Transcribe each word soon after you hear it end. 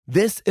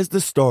This is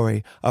the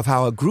story of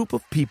how a group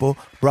of people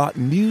brought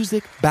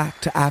music back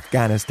to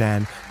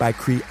Afghanistan by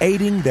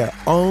creating their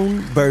own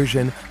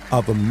version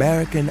of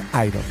American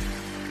Idol.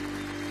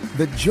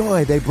 The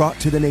joy they brought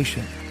to the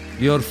nation.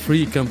 You're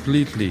free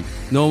completely.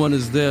 No one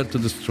is there to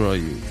destroy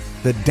you.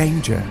 The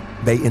danger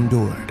they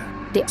endured.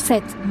 They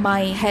said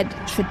my head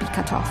should be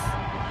cut off.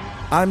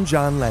 I'm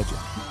John Legend.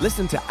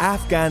 Listen to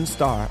Afghan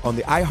Star on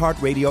the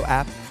iHeartRadio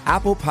app,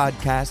 Apple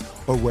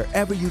Podcasts, or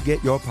wherever you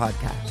get your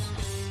podcasts.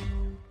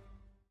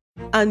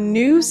 A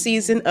new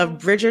season of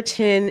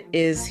Bridgerton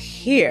is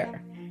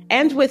here.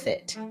 And with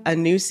it, a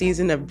new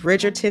season of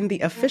Bridgerton, the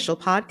official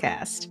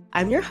podcast.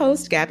 I'm your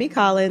host, Gabby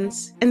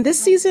Collins. And this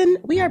season,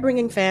 we are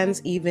bringing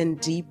fans even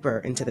deeper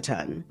into the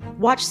ton.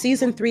 Watch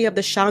season 3 of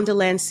the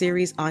Shondaland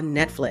series on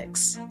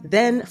Netflix.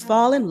 Then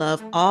fall in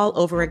love all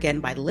over again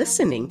by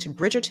listening to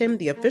Bridgerton,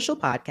 the official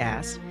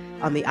podcast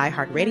on the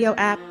iHeartRadio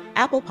app,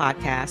 Apple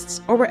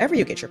Podcasts, or wherever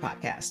you get your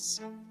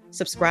podcasts.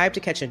 Subscribe to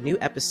catch a new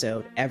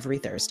episode every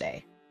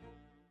Thursday.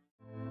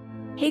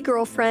 Hey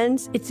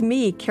girlfriends, it's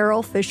me,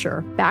 Carol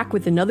Fisher, back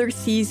with another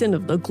season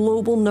of the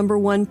global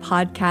 #1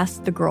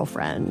 podcast, The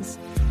Girlfriends.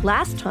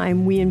 Last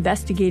time, we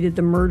investigated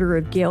the murder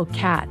of Gail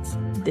Katz.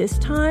 This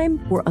time,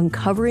 we're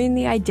uncovering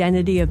the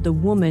identity of the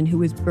woman who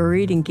was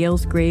buried in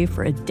Gail's grave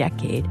for a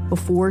decade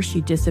before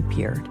she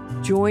disappeared.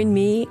 Join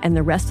me and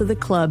the rest of the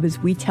club as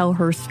we tell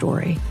her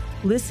story.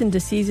 Listen to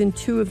Season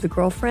 2 of The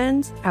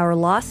Girlfriends, Our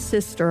Lost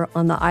Sister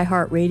on the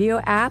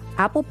iHeartRadio app,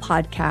 Apple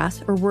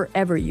Podcasts, or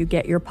wherever you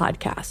get your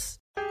podcasts.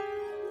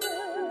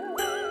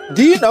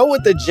 Do you know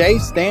what the J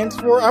stands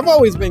for? I've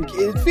always been,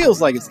 it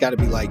feels like it's got to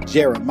be like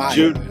Jeremiah.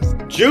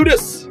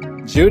 Judas.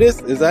 Judas?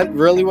 Is that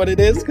really what it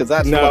is? Because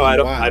that's no, I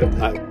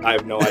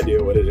have no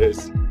idea what it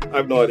is. I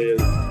have no idea.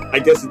 I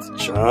guess it's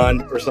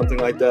John or something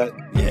like that.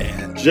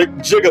 Yeah.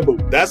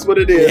 Jigaboo. That's what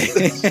it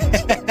is.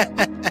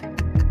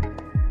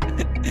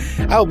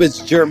 I hope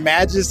it's Your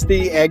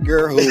Majesty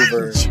Edgar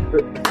Hoover.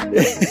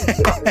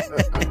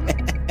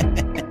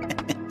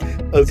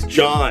 It's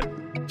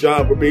John.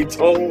 John, we're being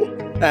told.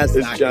 That's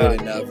it's not John.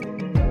 Good enough.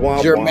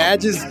 Womp, Your womp.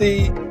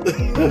 Majesty,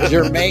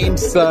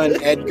 Jermaine's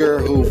son, Edgar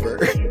Hoover.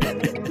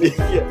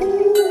 Yeah.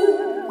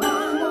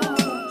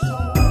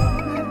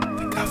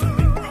 The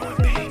government growing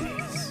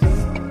babies.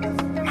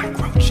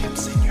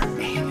 Microchips in your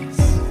anus.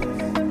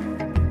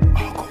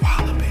 All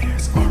koala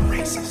bears are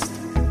racist.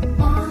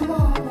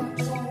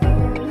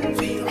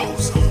 The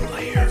ozone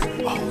layer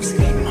owes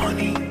me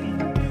money.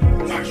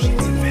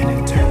 Martians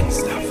invented turkey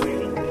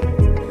stuffing.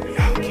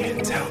 Y'all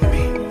can't tell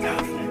me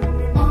nothing.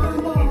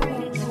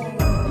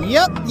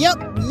 Yep.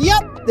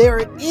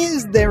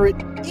 There it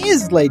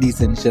is,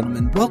 ladies and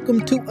gentlemen.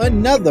 Welcome to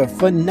another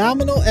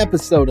phenomenal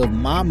episode of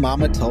My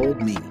Mama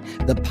Told Me,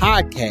 the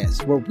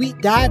podcast where we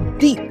dive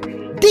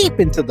deep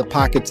into the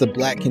pockets of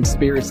Black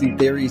conspiracy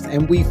theories,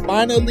 and we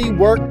finally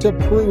work to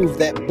prove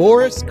that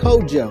Boris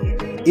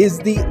Kodjoe is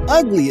the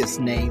ugliest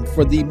name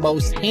for the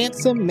most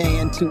handsome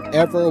man to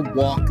ever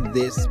walk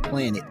this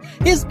planet.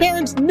 His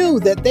parents knew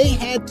that they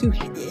had to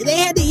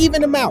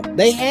even him out.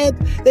 They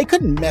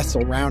couldn't mess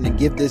around and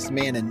give this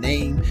man a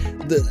name,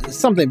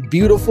 something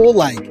beautiful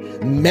like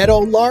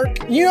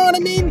Meadowlark. You know what I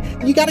mean?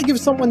 You got to give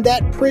someone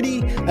that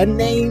pretty a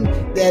name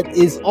that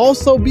is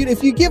also beautiful.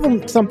 If you give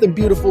them something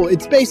beautiful,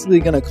 it's basically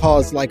going to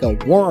cause like a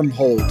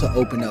wormhole to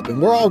open up,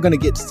 and we're all going to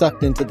get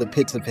sucked into the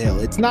pits of hell.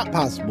 It's not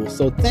possible.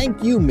 So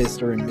thank you,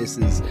 Mr. and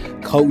Mrs.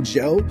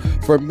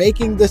 Kodjoe, for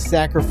making the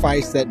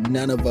sacrifice that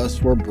none of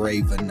us were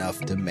brave enough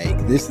to make.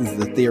 This is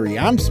the theory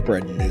I'm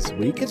spreading this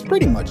week. It's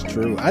pretty much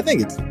true. I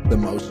think it's the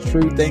most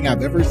true thing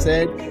I've ever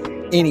said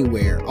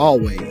anywhere,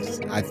 always,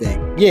 I think.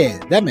 Yeah,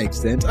 that makes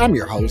sense. I'm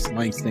your host,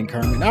 Langston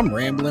Kerman. I'm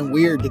rambling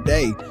weird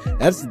today.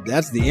 That's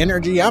the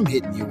energy I'm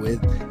hitting you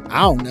with.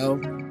 I don't know.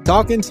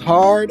 Talking's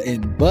hard,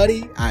 and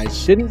buddy, I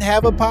shouldn't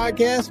have a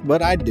podcast,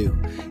 but I do.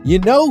 You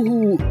know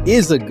who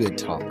is a good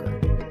talker?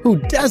 Who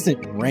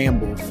doesn't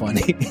ramble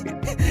funny?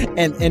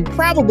 and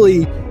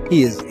probably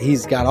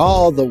he's got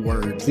all the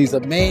words. He's a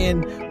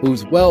man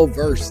who's well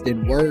versed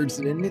in words,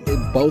 and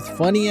both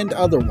funny and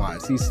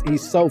otherwise.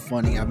 He's so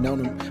funny. I've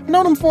known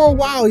him for a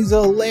while. He's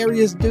a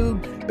hilarious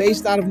dude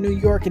based out of New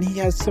York, and he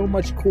has so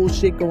much cool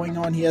shit going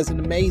on. He's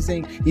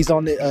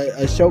on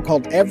a show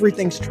called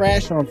Everything's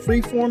Trash on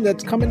Freeform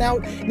that's coming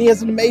out, and he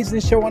has an amazing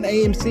show on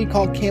AMC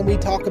called Can We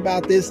Talk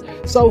About This?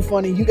 So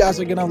funny. You guys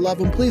are gonna love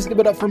him. Please give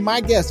it up for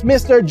my guest,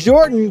 Mr.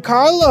 Jordan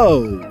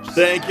Carlos.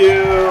 Thank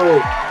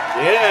you.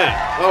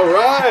 Yeah. All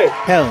right.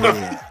 Hell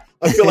yeah.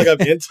 I feel like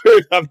I've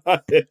entered. I'm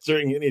not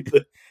entering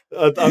anything.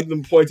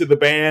 I'm pointing to the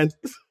band.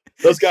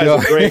 Those guys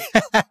are great.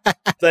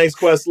 Thanks,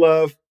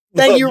 Questlove.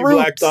 Thank you, Roots.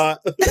 Black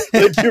Thought.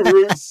 Thank you,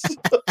 Roots.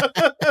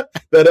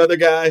 That other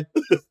guy.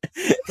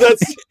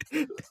 That's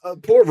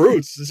poor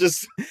Roots. It's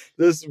just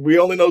this. We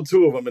only know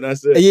two of them, and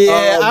that's it.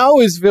 Yeah, I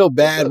always feel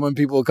bad when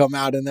people come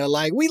out and they're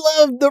like, "We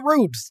love the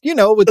Roots," you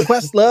know, with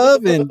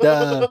Questlove and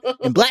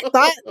Black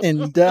Thought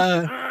and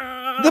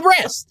the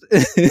rest.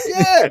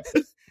 Yeah,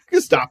 you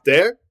can stop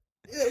there.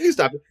 Yeah, you can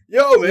stop it.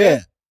 Yo,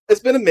 man, It's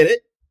been a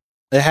minute.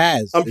 It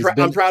has.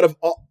 I'm proud of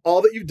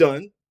all that you've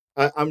done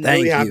I'm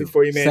Thank really happy you.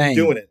 for you, man. Same.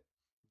 You're doing it.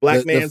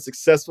 Black The- man,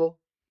 successful.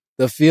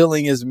 The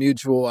feeling is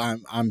mutual.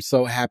 I'm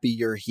so happy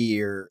you're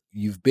here.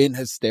 You've been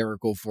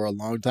hysterical for a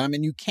long time,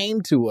 and you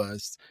came to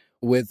us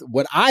with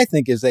what I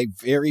think is a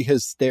very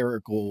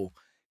hysterical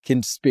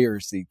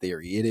conspiracy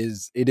theory. It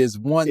is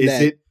one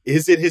that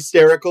Is it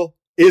hysterical?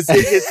 Is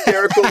it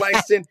hysterical,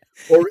 Langston?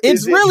 Or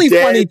It's is it really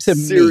dead funny to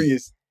me.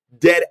 serious,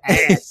 dead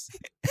ass,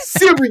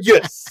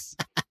 serious?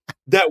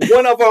 That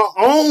one of our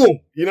own.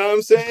 You know what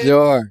I'm saying?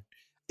 sure.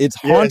 It's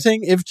Yeah.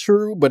 haunting if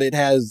true, but it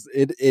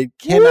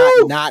cannot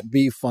Woo! not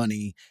be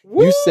funny.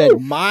 Woo! You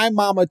said my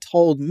mama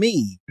told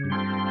me.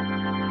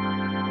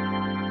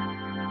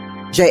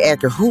 J.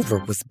 Edgar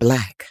Hoover was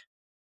black.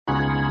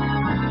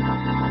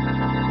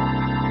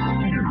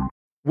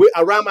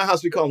 Around my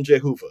house, we call him J.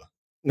 Hoover.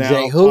 Now,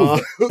 J.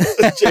 Hoover.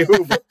 J.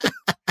 Hoover.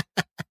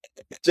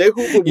 J.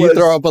 Hoover was... You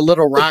throw up a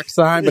little rock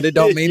sign, but it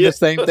don't mean the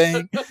same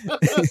thing.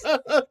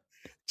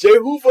 J.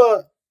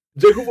 Hoover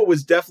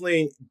was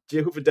definitely...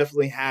 J. Hoover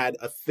definitely had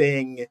a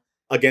thing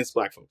against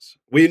black folks.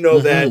 We know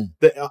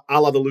that, a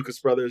la the Lucas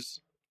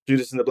brothers,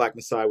 Judas and the Black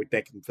Messiah, we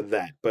thank him for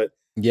that. But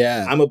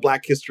Yeah. I'm a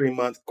Black History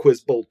Month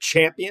Quiz Bowl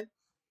champion.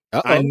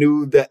 Uh-oh. I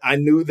knew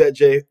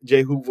that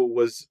J. Hoover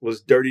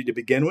was dirty to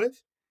begin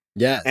with.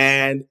 Yes.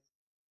 And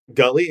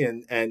gully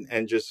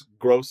and just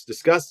gross,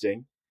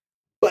 disgusting.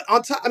 But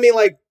on top, I mean,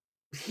 like,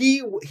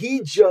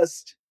 he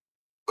just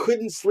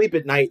couldn't sleep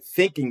at night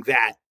thinking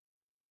that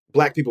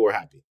black people were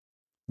happy.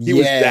 He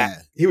was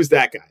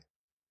that guy.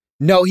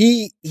 No,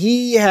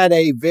 he had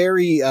a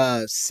very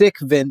sick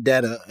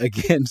vendetta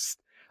against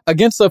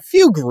a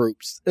few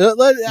groups.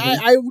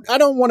 I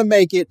don't want to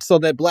make it so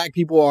that black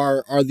people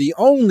are the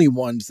only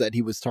ones that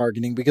he was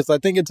targeting, because I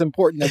think it's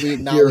important that we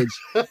acknowledge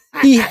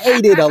he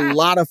hated a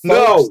lot of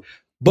folks.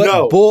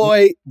 But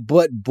boy,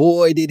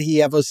 did he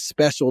have a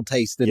special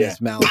taste in his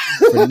mouth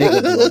for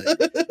nigga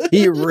blood.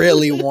 He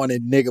really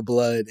wanted nigga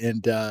blood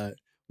and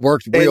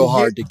worked real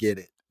hard to get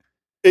it.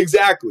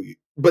 Exactly.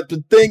 But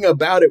the thing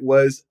about it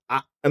was,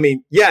 I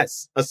mean,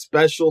 yes, a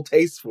special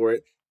taste for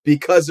it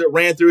because it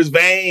ran through his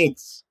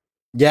veins.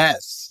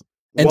 Yes.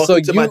 And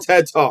Welcome to my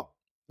TED Talk.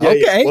 Yeah,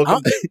 okay.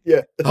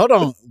 Yeah. Hold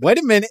on. Wait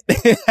a minute.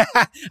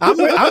 I'm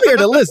here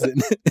to listen.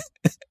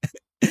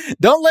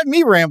 Don't let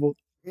me ramble.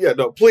 Yeah,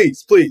 no,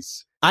 please.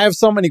 I have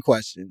so many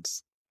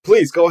questions.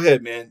 Please, go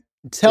ahead, man.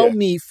 Tell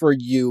me for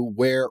you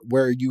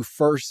where you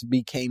first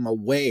became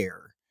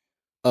aware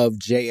of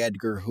J.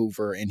 Edgar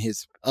Hoover and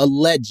his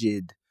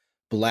alleged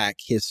black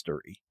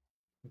history.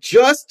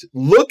 Just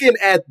looking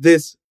at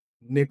this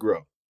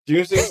Negro. Do you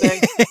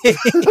understand what I'm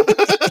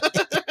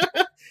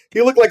saying?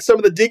 He looked like some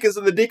of the deacons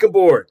in the deacon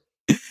board.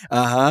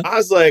 Uh-huh. I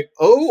was like,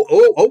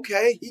 oh,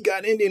 okay. He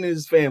got Indian in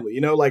his family.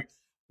 You know, like,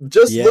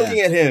 just looking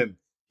at him,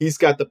 he's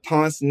got the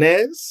pince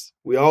nez.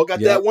 We all got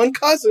that one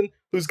cousin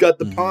who's got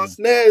the pince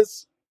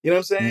nez. You know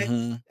what I'm saying?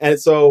 Mm-hmm. And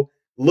so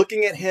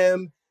looking at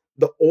him,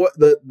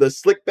 the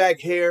slick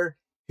back hair,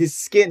 his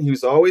skin, he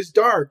was always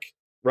dark,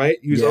 right?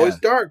 He was always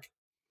dark.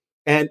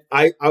 And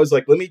I was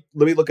like, let me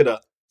look it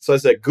up. So I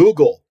said,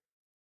 Google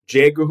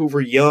J. Edgar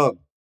Hoover young.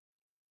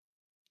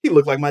 He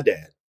looked like my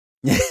dad.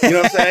 You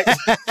know what I'm saying?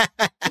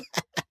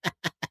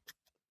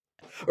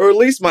 Or at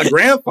least my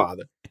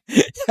grandfather.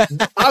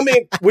 I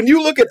mean, when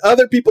you look at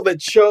other people that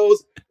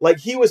chose, like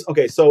he was,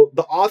 okay, so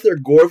the author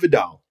Gore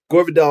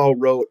Vidal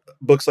wrote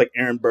books like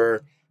Aaron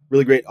Burr,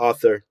 really great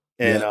author,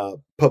 and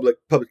public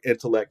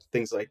intellect,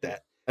 things like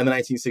that, in the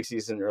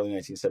 1960s and early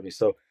 1970s.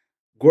 So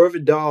Gore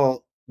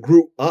Vidal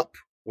grew up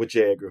with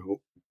J.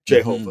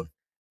 Hoover,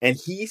 and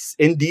he's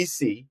in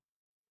D.C.,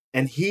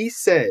 and he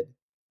said,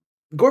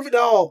 Gore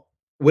Vidal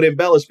would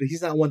embellish, but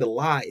he's not one to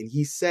lie, and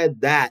he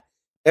said that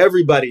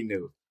everybody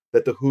knew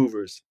that the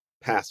Hoovers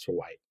passed for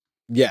white.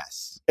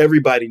 Yes.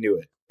 Everybody knew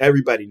it.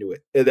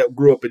 That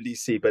grew up in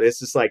D.C., but it's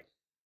just like,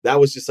 that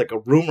was just like a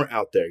rumor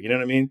out there. You know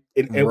what I mean?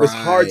 It was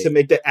hard to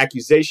make that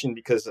accusation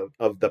because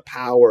of the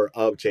power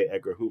of J.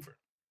 Edgar Hoover.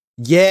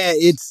 Yeah,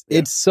 it's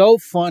so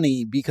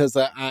funny because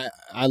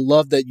I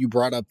love that you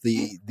brought up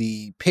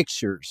the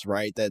pictures,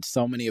 right? That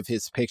so many of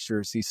his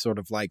pictures, he sort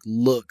of like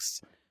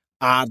looks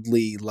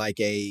oddly like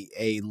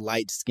a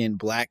light-skinned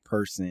black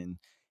person.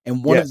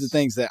 And one of the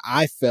things that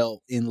I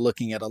felt in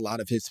looking at a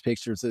lot of his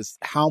pictures is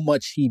how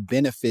much he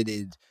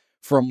benefited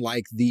from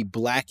like the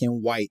black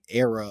and white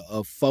era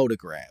of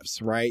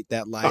photographs, right?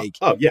 That like,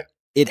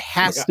 it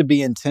has to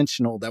be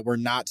intentional that we're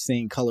not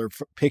seeing color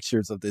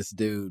pictures of this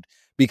dude,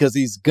 because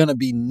he's going to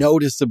be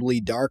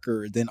noticeably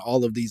darker than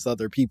all of these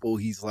other people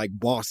he's like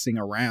bossing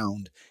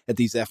around at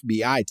these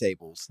FBI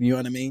tables. You know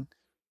what I mean?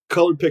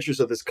 Colored pictures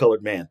of this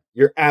colored man.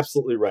 You're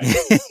absolutely right.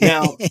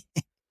 Now,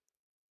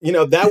 you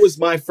know, that was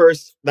my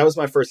first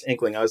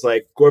inkling. I was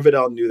like, Gore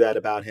Vidal knew that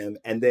about him.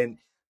 And then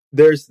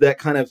there's that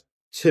kind of,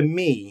 to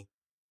me,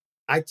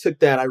 I took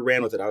that, I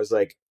ran with it. I was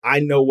like, I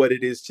know what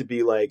it is to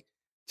be like,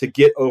 to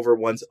get over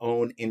one's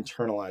own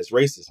internalized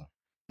racism.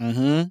 Mm-hmm.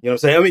 You know what I'm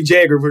saying? I mean,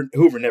 J. Edgar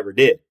Hoover never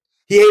did.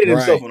 He hated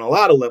himself on a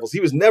lot of levels.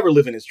 He was never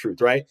living his truth,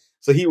 right?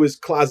 So he was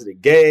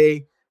closeted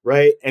gay,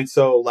 right? And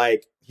so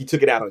like he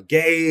took it out on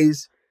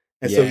gays.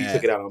 And so he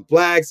took it out on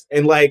blacks.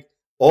 And like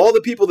all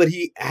the people that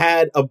he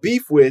had a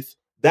beef with,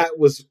 that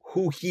was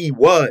who he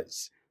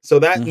was. So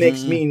that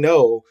makes me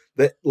know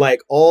that,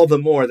 like, all the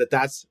more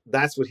that's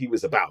what he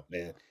was about,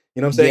 man.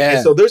 You know what I'm saying? Yeah.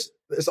 And so there's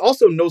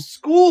also no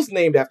schools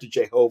named after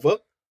Jehovah.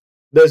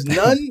 There's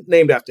none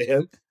named after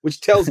him,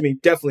 which tells me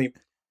definitely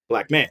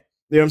black man.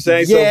 You know what I'm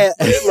saying? Yeah.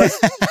 So,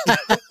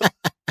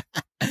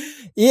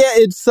 yeah,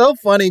 it's so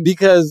funny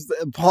because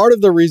part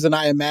of the reason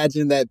I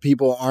imagine that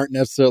people aren't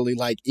necessarily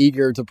like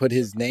eager to put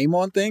his name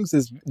on things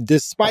is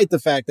despite the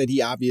fact that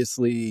he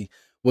obviously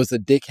was a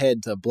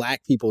dickhead to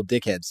black people.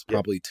 Dickhead's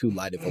probably too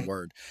light of a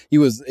word. He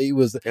was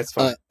That's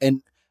fine.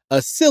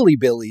 a silly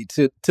Billy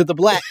to the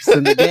blacks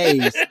and the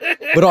gays.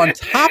 But on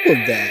top of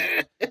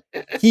that,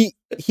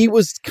 he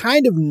was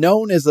kind of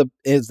known as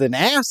an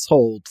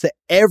asshole to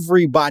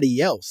everybody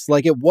else.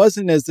 Like, it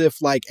wasn't as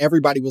if like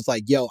everybody was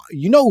like, yo,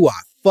 you know who I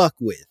fuck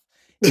with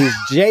is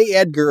J.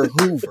 Edgar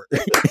Hoover.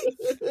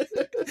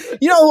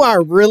 You know who I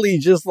really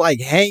just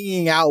like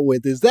hanging out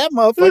with is that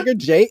motherfucker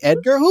J.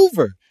 Edgar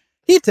Hoover.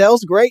 He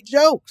tells great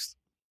jokes.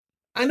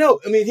 I know.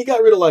 I mean, he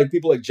got rid of like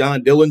people like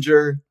John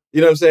Dillinger, you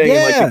know what I'm saying?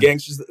 Yeah. And, like the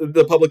gangsters,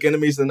 the public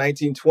enemies in the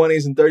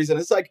 1920s and 30s. And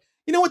it's like,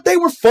 you know what? They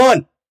were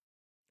fun.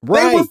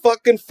 Right. They were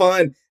fucking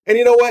fun. And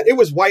you know what? It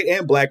was white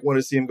and black wanted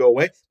to see him go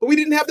away, but we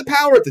didn't have the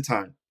power at the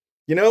time.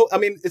 You know, I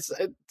mean, it's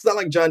not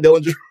like John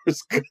Dillinger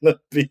was going to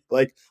be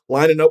like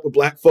lining up with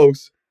black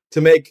folks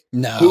to make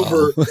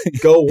Hoover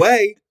go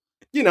away,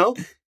 you know,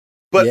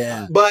 but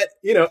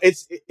you know,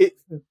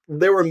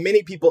 there were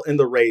many people in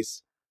the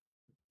race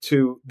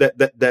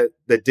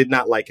that did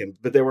not like him,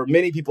 but there were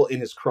many people in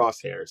his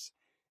crosshairs.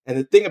 And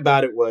the thing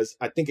about it was,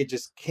 I think it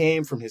just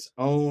came from his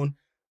own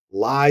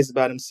lies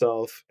about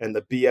himself and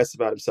the BS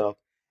about himself.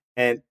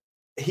 And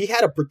he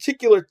had a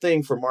particular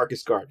thing for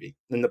Marcus Garvey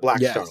in the Black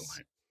Star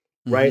Line,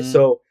 right?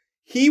 So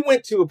he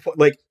went to a point,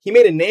 like he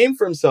made a name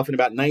for himself in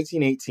about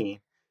 1918.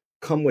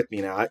 Come with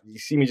me now. You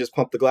see me just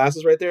pump the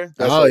glasses right there?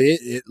 That's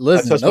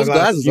listen, those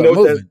glasses you are know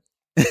moving.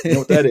 You know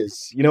what that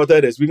is? You know what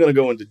that is? We're going to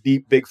go into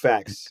deep, big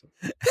facts.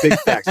 Big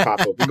facts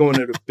pop up. We're going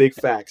into big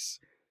facts.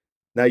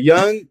 Now,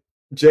 young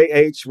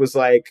JH was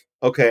like,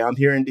 okay, I'm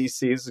here in DC.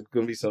 This is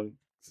going to be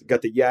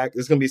got the yak.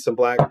 There's going to be some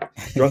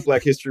drunk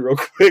black history real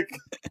quick.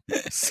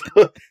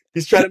 So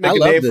he's trying to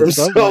make a name for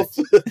himself.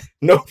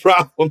 No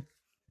problem.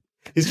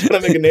 He's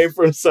trying to make a name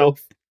for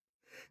himself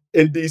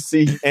in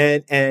DC.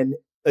 And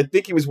I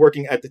think he was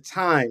working at the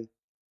time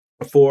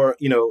for,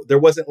 you know, there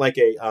wasn't like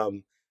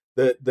the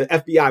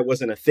FBI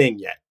wasn't a thing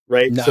yet,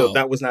 right? No. So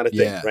that was not a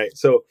thing, right?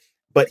 So,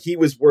 but he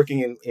was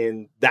working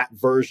in that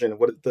version,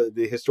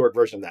 the historic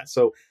version of that.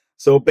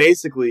 So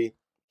basically,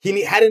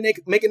 he had to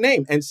make a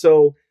name, and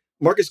so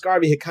Marcus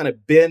Garvey had kind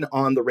of been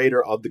on the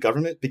radar of the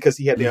government because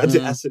he had the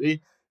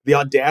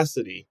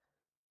audacity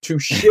to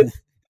ship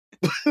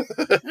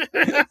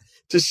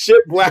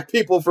black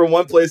people from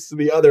one place to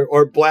the other,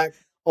 or black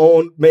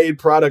owned made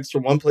products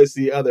from one place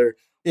to the other.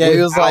 Yeah, he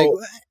was like.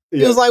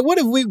 It was like, what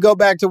if we go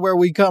back to where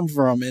we come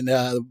from? And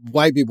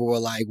white people were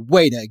like,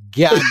 wait a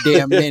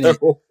goddamn minute.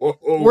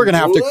 We're going to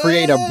have to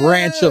create a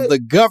branch of the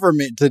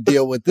government to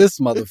deal with this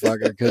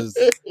motherfucker because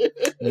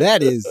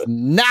that is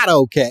not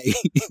okay.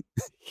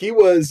 He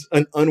was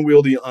an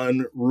unwieldy,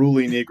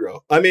 unruly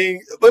Negro. I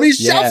mean,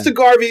 shouts to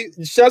Garvey.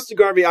 Shouts to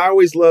Garvey. I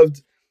always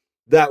loved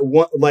that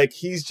one. Like,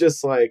 he's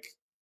just like,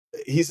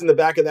 he's in the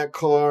back of that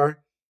car,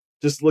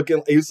 just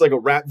looking. He was like a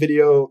rap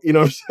video. You know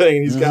what I'm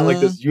saying? He's got like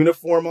this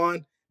uniform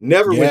on.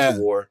 Never went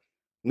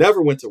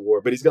to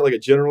war, but he's got like a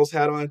general's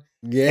hat on.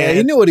 Yeah, and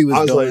he knew what he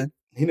was doing. Like,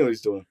 he knew what he's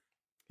doing.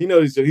 He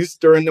knows he's doing. He's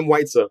stirring them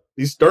whites up.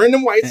 He's stirring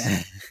them whites.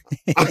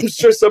 I'm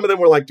sure some of them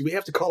were like, do we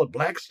have to call it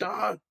Black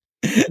Star?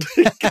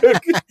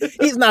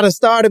 He's not a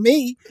star to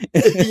me.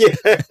 Yeah.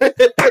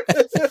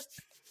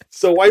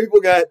 So white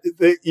people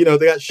they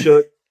got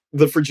shook,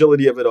 the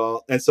fragility of it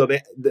all. And so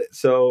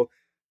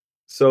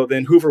so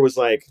then Hoover was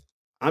like,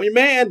 I'm your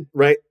man,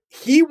 right?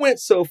 He went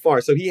so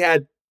far. So he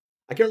had,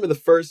 I can't remember the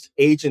first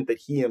agent that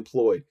he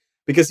employed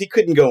because he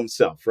couldn't go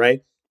himself,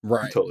 right?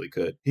 Right. He totally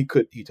could. He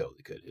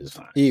totally could. It was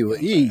fine.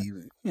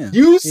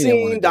 You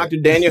seen Dr.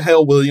 Daniel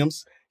Hale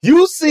Williams.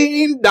 You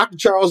seen Dr.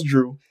 Charles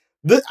Drew.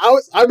 I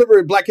remember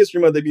in Black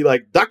History Month, they'd be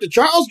like, Dr.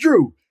 Charles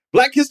Drew,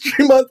 Black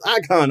History Month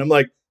icon. I'm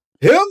like,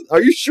 him?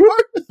 Are you sure?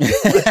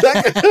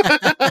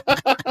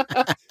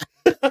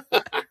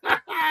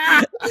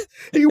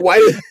 He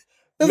white.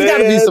 There's got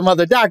to be some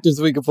other doctors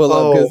we could pull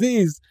up because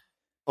he's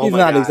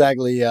not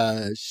exactly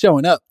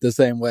showing up the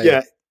same way.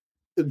 Yeah.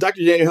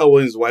 Dr. Daniel Hale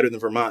Williams is whiter than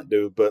Vermont,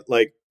 dude. But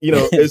like, you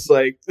know, it's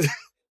like,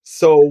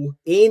 so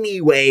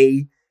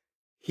anyway,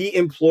 he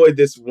employed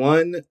this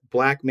one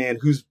black man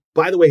who's,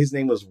 by the way, his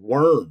name was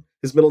Worm.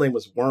 His middle name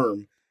was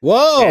Worm.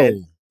 Whoa.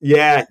 And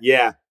yeah.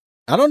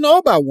 I don't know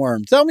about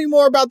Worm. Tell me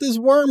more about this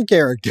Worm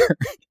character.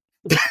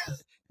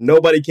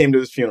 Nobody came to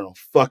his funeral.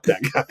 Fuck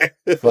that guy.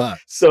 Fuck.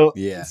 So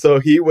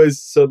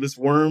this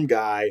Worm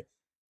guy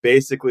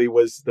basically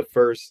was the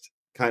first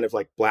kind of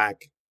like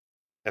black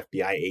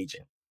FBI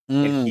agent.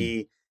 And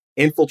he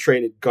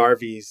infiltrated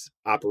Garvey's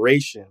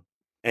operation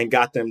and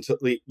got them to,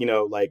 you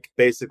know, like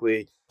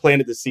basically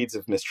planted the seeds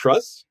of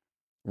mistrust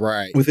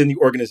right within the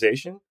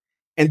organization,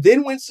 and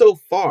then went so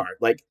far.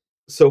 Like,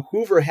 so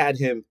Hoover had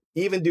him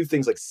even do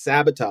things like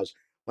sabotage,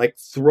 like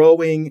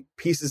throwing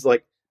pieces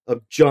like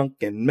of junk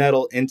and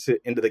metal into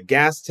the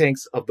gas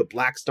tanks of the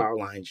Black Star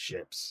Line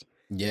ships.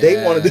 yeah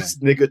They wanted this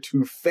nigga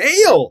to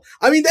fail.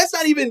 I mean, that's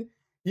not even,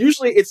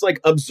 usually it's like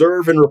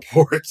observe and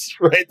reports,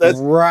 right? That's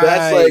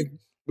like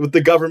what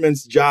the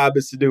government's job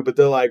is to do. But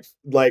they're like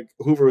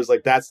Hoover was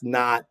like, that's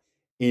not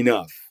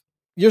enough.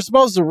 You're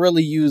supposed to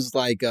really use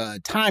like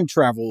time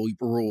travel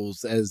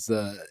rules as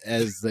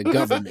the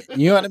government.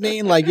 You know what I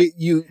mean? Like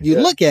you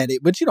look at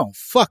it, but you don't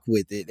fuck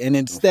with it. And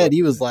instead,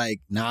 he was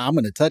like, "Nah, I'm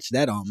gonna touch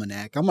that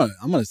almanac. I'm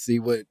gonna see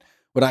what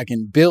I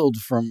can build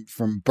from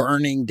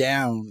burning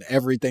down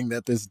everything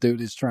that this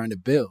dude is trying to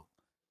build."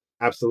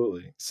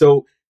 Absolutely.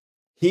 So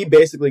he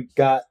basically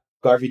got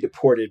Garvey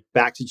deported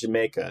back to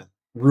Jamaica,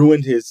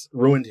 ruined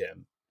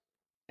him,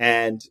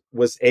 and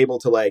was able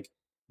to like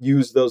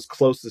use those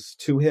closest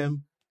to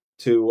him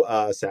to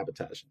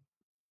sabotage him.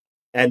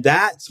 And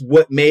that's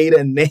what made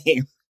a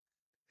name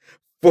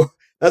for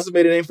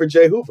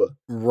J. Hoover.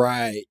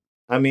 Right.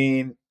 I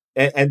mean,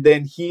 and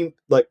then he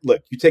like,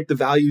 look, you take on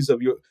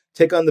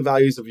the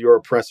values of your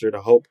oppressor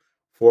to hope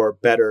for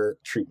better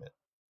treatment.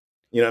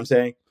 You know what I'm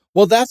saying?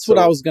 Well, that's what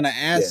I was going to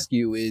ask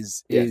you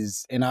is,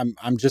 and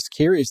I'm just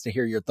curious to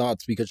hear your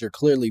thoughts because you're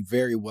clearly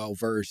very well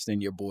versed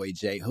in your boy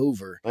J.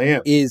 Hoover. I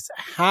am. Is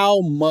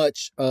how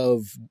much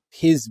of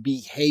his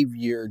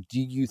behavior do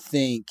you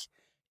think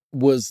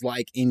was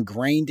like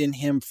ingrained in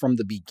him from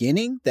the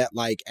beginning, that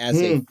like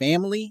as a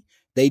family,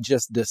 they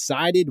just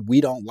decided we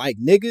don't like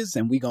niggas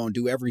and we gonna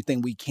do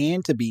everything we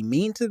can to be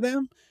mean to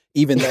them,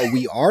 even though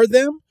we are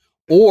them?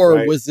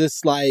 Or was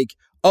this like,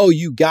 oh,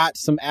 you got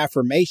some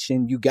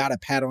affirmation, you got a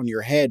pat on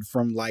your head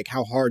from like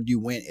how hard you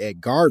went at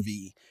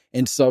Garvey,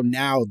 and so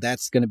now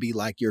that's going to be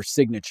like your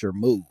signature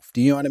move? Do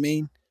you know what I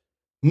mean?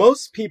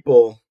 Most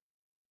people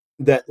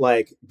that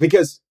like,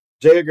 because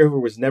J. Edgar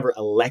Hoover was never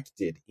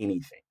elected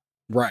anything.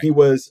 Right. He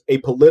was a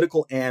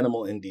political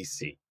animal in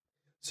DC.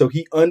 So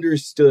he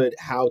understood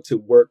how to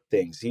work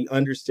things. He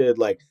understood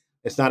like,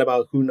 it's not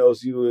about who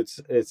knows you.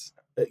 It's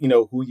you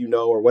know, who you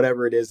know, or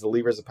whatever it is, the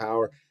levers of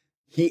power.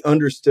 He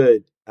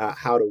understood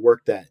how to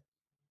work that.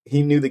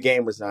 He knew the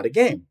game was not a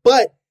game.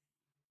 But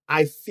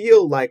I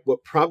feel like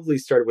what probably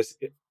started was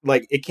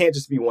like, it can't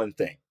just be one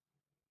thing.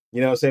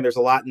 You know what I'm saying? There's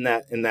a lot in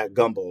that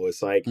gumbo.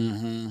 It's like,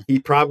 he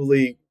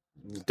probably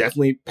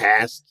definitely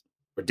passed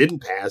or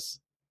didn't pass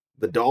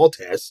the doll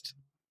test.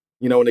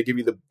 You know, when they give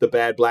you the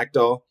bad black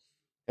doll,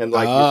 and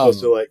like, you're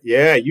supposed to like,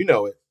 yeah, you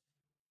know it.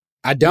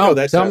 I don't. You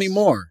know Tell me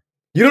more.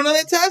 You don't know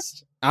that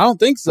test? I don't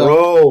think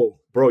so.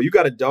 Bro, you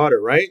got a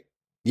daughter, right?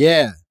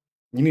 Yeah.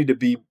 You need to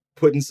be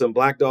putting some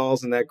black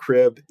dolls in that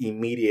crib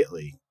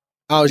immediately.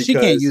 Oh, she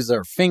can't use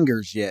her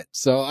fingers yet.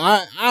 So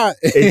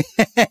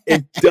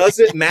it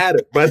doesn't matter.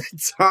 By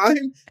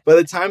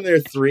the time they're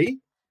 3,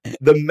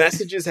 the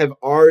messages they've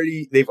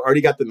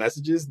already got the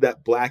messages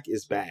that black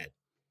is bad.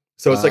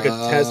 So it's like a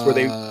test where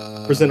they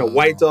present a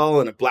white doll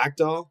and a black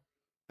doll.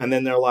 And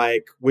then they're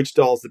like, which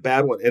doll's the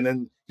bad one? And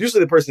then usually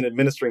the person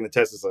administering the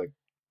test is like,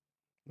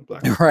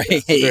 black.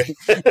 Right.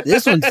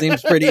 This one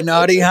seems pretty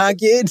naughty, huh,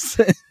 kids?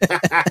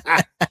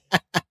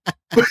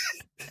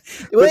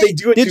 Wait, they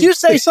do it Did you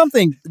say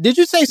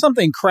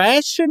something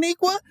crash,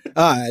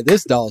 Shaniqua?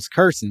 This doll's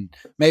cursing.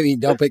 Maybe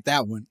don't pick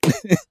that one.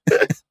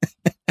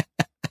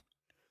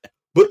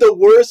 But the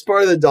worst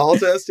part of the doll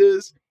test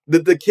is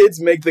that the kids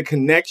make the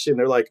connection.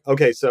 They're like,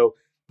 okay, so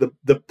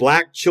the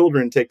black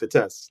children take the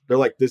test. They're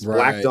like, this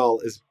black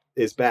doll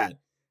is bad.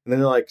 And then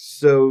they're like,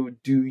 so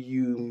do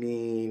you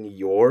mean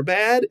you're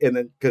bad? And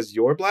then, because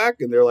you're black?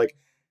 And they're like,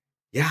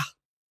 yeah,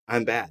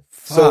 I'm bad.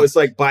 Fuck. So it's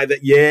like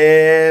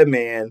yeah,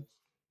 man.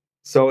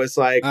 So it's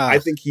like, I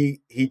think he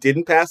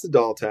didn't pass the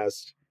doll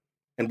test,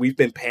 and we've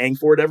been paying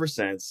for it ever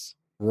since.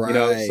 Right. You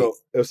know, so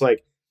it was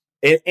like,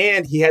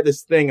 and he had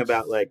this thing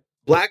about like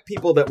black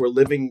people that were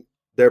living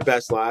their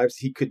best lives,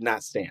 he could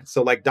not stand.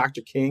 So like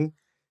Dr. King,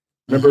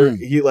 remember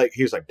he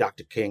was like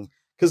Dr. King.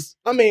 Because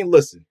I mean,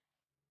 listen,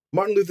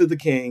 Martin Luther the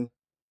King,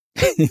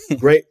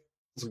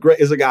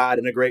 is a god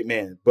and a great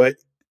man. But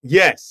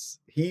yes,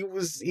 he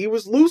was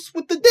loose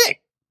with the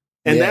dick.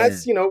 And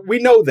that's, you know, we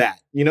know that.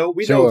 You know,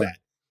 we know that.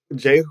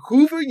 J.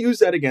 Hoover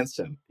used that against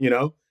him, you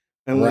know,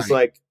 and was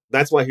like,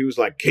 that's why he was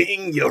like,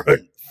 King, you're a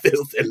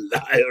filthy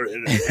liar.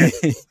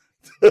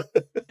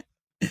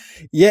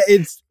 Yeah,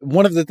 it's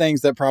one of the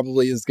things that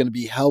probably is going to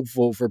be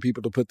helpful for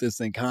people to put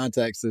this in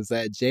context is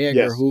that J.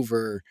 Edgar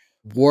Hoover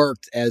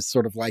worked as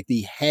sort of like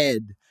the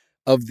head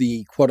of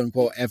the quote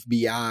unquote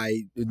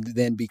FBI,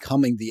 then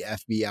becoming the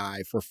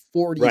FBI for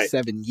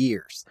 47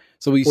 years.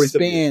 So he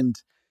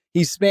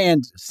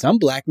spanned some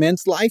black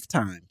men's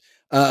lifetime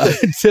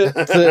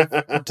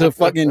to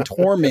fucking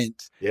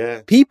torment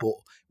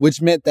people,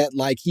 which meant that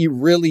like he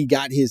really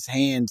got his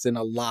hands in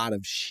a lot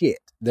of shit.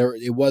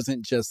 It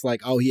wasn't just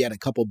like, oh, he had a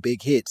couple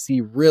big hits.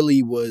 He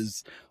really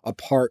was a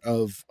part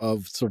of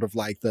sort of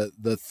like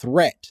the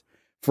threat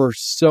for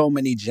so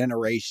many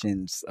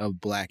generations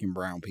of black and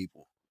brown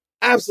people.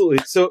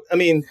 Absolutely. So, I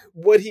mean,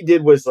 what he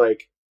did was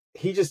like,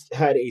 he just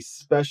had a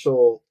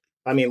special.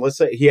 I mean, let's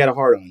say he had a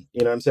hard on.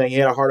 You know what I'm saying? He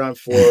had a hard on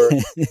for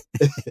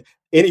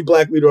any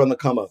black leader on the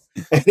come up,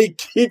 and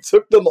he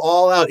took them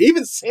all out.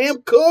 Even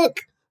Sam Cooke,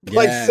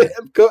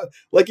 Sam Cooke,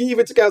 he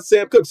even took out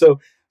Sam Cooke.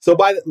 So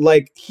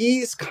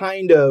he's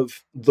kind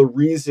of the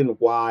reason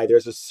why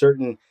there's a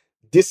certain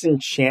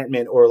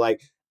disenchantment or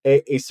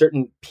a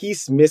certain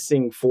piece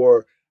missing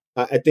for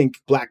I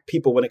think black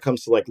people when it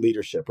comes to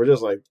leadership. We're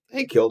just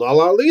they killed all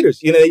our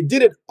leaders. You know, they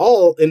did it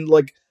all in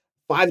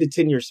 5 to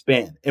 10 year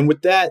span, and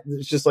with that,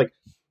 it's just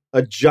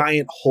a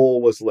giant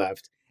hole was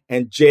left,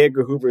 and J.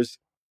 Edgar Hoover's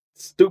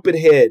stupid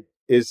head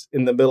is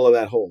in the middle of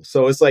that hole.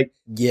 So it's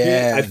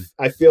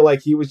I feel like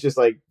he was just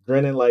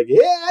grinning,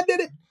 yeah, I did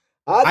it.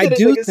 I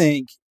do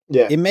think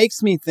it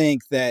makes me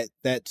think that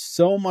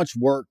so much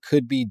work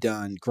could be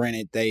done.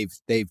 Granted,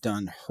 they've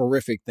done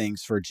horrific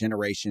things for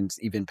generations,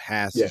 even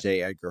past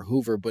J. Edgar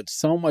Hoover, but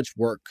so much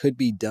work could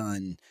be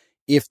done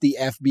if the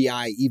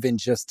FBI even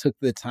just took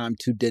the time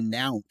to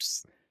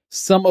denounce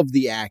some of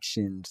the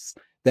actions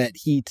that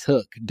he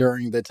took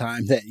during the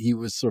time that he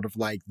was sort of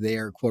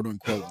their quote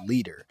unquote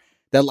leader.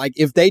 That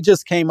if they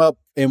just came up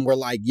and were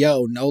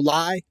yo, no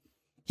lie,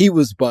 he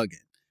was bugging.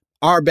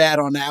 Our bad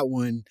on that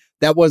one.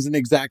 That wasn't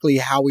exactly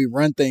how we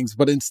run things,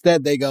 but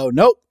instead they go,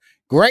 nope,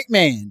 great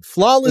man,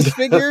 flawless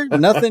figure,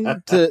 nothing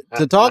to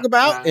talk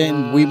about,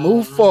 and we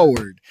move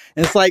forward.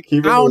 And it's I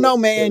don't know,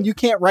 man, you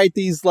can't write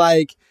these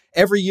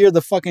every year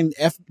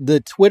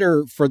the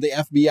Twitter for the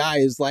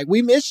FBI is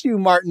we miss you,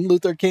 Martin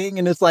Luther King,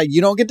 and it's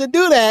you don't get to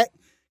do that.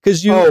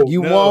 Because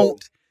you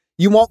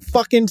won't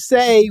fucking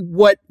say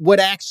what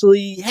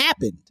actually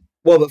happened.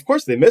 Well, of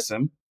course they miss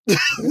him.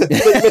 They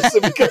miss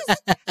him because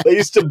they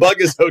used to bug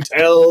his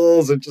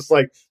hotels and just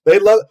they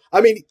love. I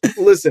mean,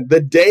 listen,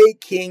 the day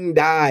King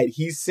died,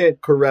 he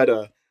sent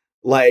Coretta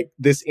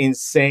this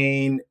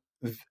insane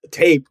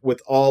tape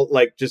with all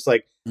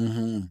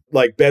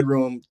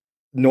bedroom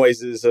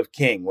noises of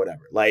King,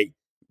 whatever.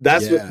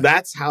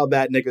 That's how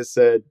that nigga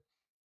said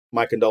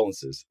my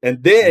condolences,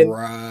 and then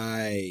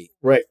right.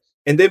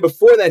 And then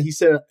before that, he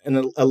sent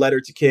a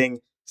letter to King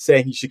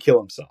saying he should kill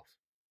himself.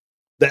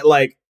 That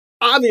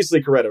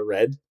obviously Coretta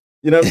read.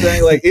 You know what I'm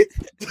saying?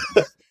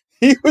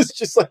 He was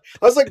just I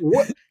was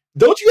what?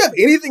 Don't you have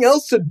anything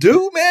else to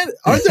do, man?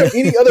 Aren't there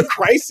any other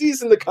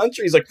crises in the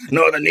country? He's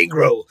no, the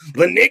Negro,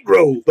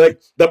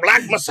 the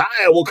Black Messiah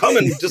will come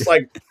and just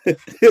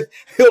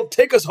he'll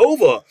take us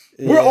over.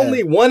 Yeah. We're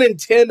only 1 in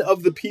 10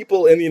 of the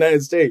people in the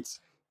United States.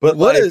 But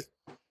what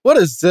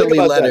a silly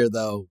letter,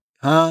 though,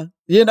 huh?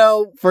 You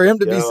know, for him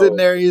to be sitting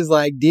there, he's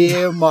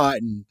Dear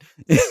Martin,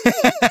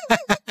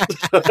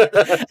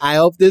 I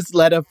hope this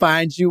letter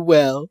finds you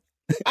well.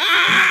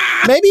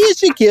 Maybe you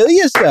should kill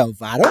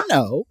yourself. I don't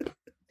know.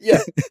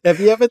 Yeah. Have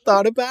you ever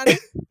thought about it?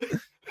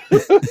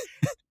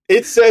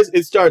 It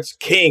starts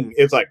King.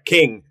 It's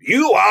King,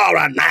 you are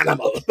an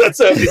animal. That's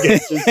how it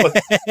begins.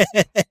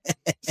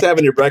 Just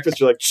having your breakfast,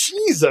 you're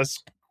Jesus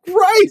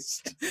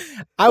Christ.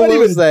 I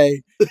will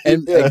say,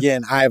 and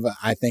again,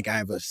 I think I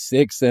have a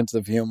sick sense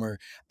of humor.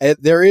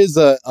 There is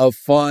a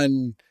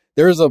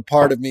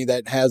part of me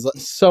that has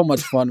so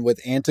much fun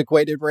with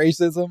antiquated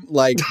racism,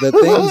 the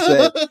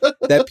things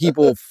that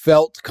people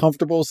felt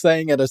comfortable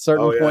saying at a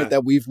certain point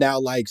that we've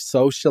now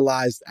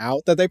socialized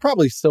out, that they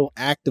probably still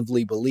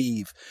actively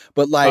believe,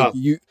 but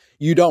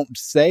you don't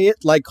say it.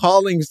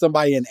 Calling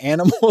somebody an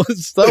animal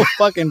is so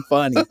fucking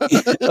funny.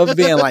 Of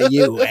being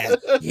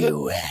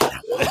you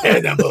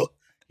animal,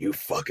 you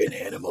fucking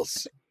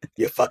animals,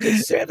 you fucking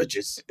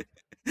savages.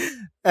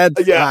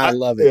 I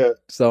love it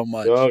so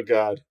much. Oh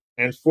God.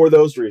 And for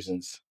those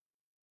reasons,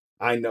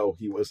 I know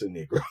he was a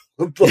Negro.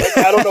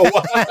 I don't know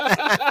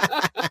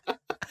why.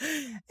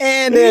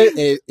 And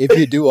if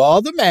you do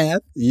all the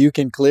math, you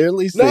can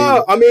clearly see.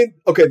 No, I mean,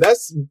 okay,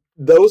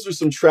 those are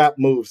some trap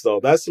moves, though.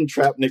 That's some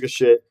trap nigga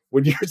shit.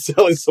 When you're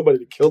telling somebody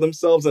to kill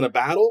themselves in a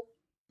battle,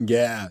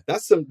 yeah,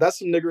 that's some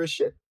niggerish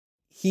shit.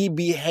 He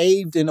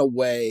behaved in a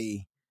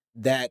way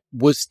that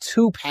was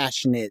too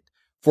passionate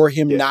for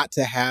him not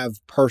to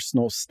have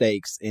personal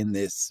stakes in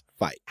this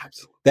fight.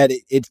 Absolutely. That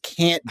it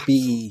can't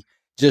be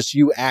just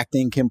you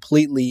acting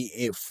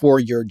completely for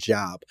your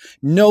job.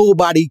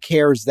 Nobody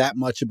cares that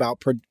much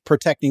about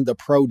protecting the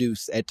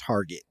produce at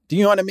Target. Do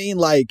you know what I mean?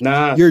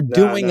 You're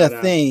doing a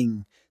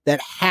thing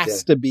that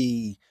has to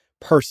be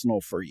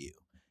personal for you.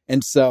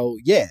 And so,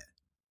 yeah.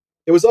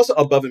 It was also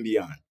above and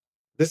beyond.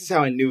 This is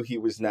how I knew he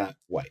was not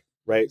white,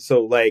 right?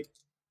 So,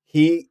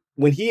 he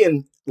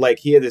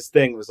had this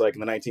thing, it was in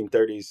the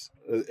 1930s,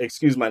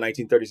 excuse my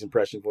 1930s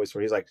impression voice,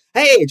 where he's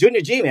hey,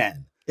 Junior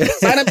G-Man,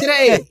 sign up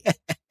today.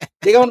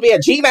 You're going to be a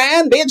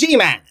G-Man? Be a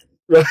G-Man.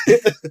 Right?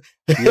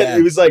 Yeah.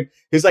 he was like,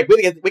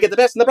 we get the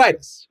best and the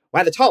brightest.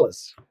 Why the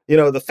tallest? You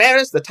know, the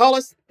fairest, the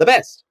tallest, the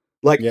best.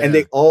 And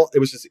it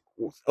was just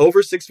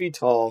over 6 feet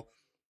tall.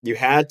 You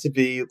had to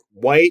be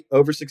white,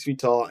 over 6 feet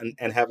tall,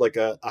 and have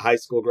a high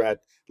school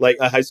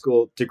a high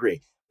school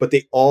degree. But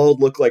they all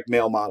look like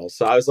male models.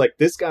 So I was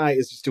this guy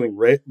is just doing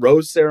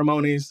rose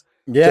ceremonies.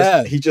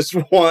 Yeah. He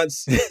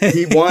wants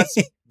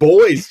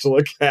boys to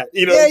look at.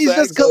 You know, yeah, he's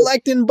just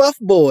collecting buff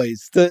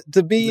boys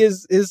to be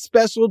his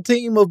special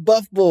team of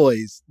buff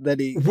boys that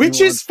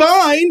which is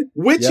fine.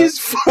 Which is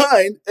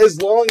fine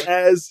as long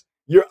as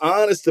you're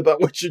honest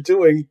about what you're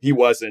doing. He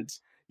wasn't,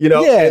 you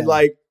know, and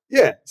like,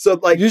 yeah. So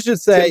like, you should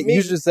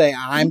say,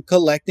 I'm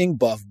collecting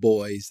buff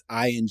boys.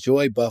 I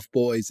enjoy buff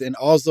boys, and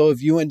also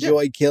if you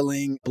enjoy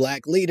killing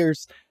black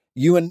leaders,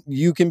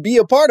 you can be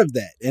a part of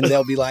that. And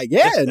they'll be like,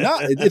 yeah, no,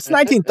 it's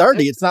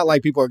 1930. It's not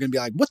like people are going to be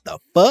like, what the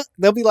fuck?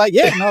 They'll be like,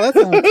 yeah, no,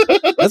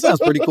 that sounds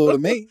pretty cool to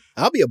me.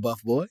 I'll be a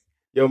buff boy.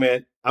 Yo,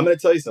 man, I'm going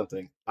to tell you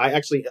something. I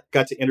actually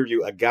got to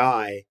interview a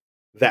guy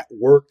that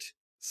worked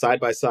side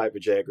by side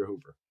with J. Edgar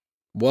Hoover.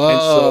 Whoa. And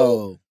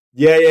so,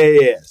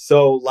 yeah.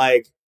 So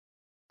like,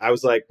 I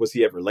was like, was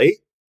he ever late?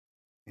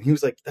 And he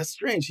was like, that's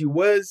strange. He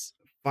was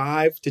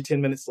 5 to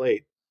 10 minutes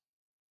late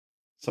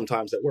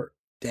sometimes at work.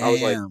 Damn. I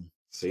was like,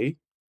 see?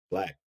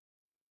 Black.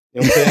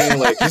 You know what I'm saying?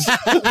 Like,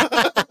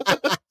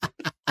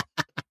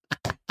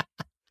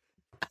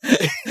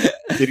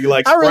 did you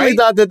like Sprite? I really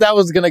thought that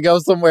was going to go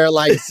somewhere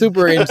like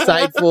super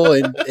insightful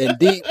and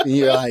deep. And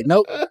you're like,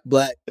 nope,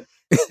 black.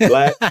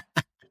 Black.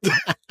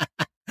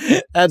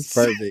 That's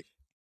perfect.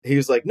 He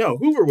was like, no,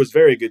 Hoover was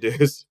very good to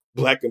his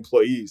black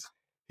employees.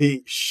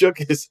 He shook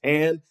his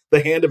hand,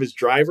 the hand of his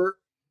driver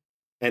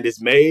and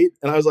his maid.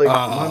 And I was like,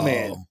 my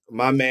man. You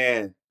know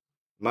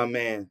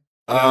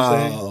what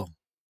I'm saying?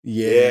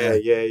 Yeah.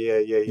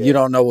 You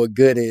don't know what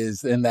good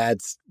is, and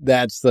that's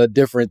a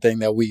different thing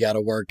that we got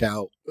to work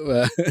out.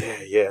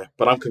 yeah.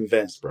 But I'm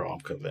convinced, bro. I'm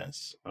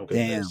convinced.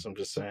 Damn. I'm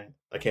just saying.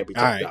 I can't be.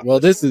 All right. Well,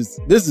 this is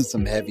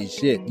some heavy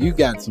shit. You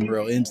got some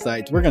real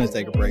insights. We're gonna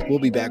take a break. We'll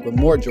be back with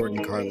more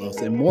Jordan Carlos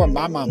and more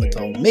My Mama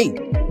Told Me.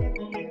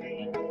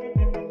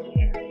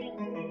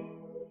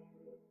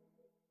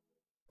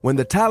 When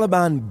the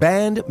Taliban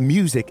banned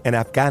music in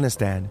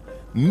Afghanistan,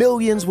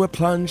 millions were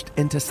plunged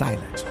into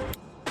silence.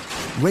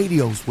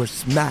 Radios were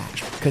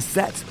smashed,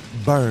 cassettes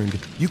burned.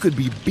 You could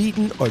be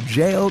beaten or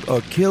jailed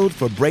or killed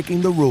for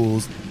breaking the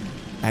rules.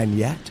 And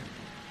yet,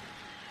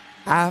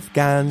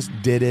 Afghans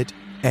did it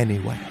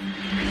anyway.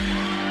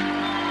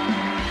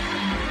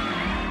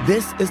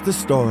 This is the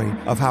story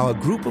of how a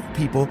group of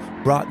people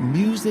brought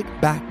music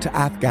back to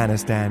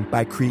Afghanistan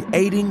by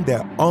creating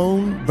their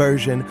own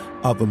version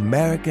of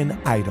American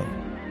Idol.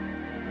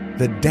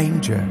 The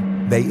danger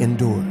they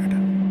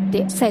endured.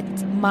 They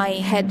said my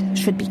head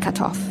should be cut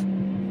off.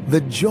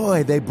 The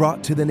joy they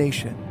brought to the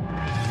nation.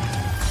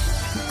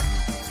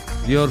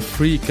 You're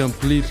free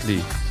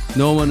completely.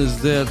 No one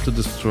is there to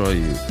destroy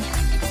you.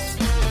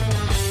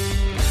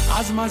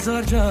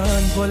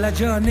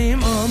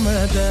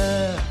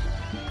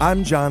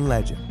 I'm John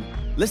Legend.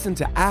 Listen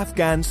to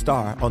Afghan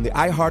Star on the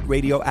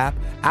iHeartRadio app,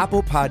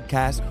 Apple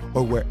Podcasts,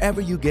 or wherever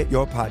you get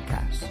your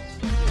podcasts.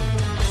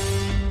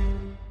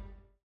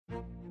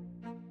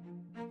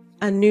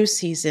 A new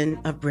season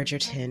of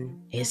Bridgerton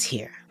is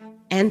here.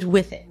 And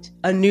with it,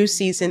 a new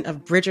season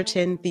of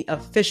Bridgerton, the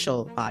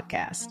official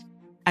podcast.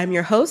 I'm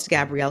your host,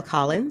 Gabrielle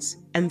Collins,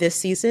 and this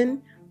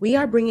season, we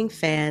are bringing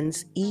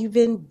fans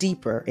even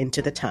deeper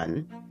into the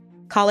ton.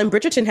 Colin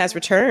Bridgerton has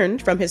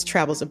returned from his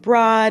travels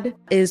abroad.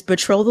 Is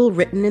betrothal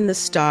written in the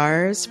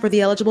stars for the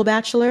eligible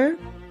bachelor?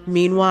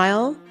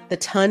 Meanwhile, the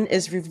ton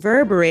is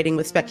reverberating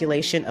with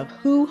speculation of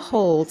who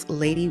holds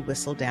Lady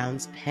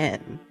Whistledown's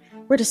pen.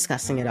 We're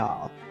discussing it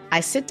all. I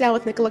sit down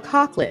with Nicola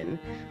Coughlan,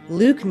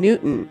 Luke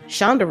Newton,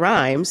 Shonda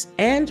Rhimes,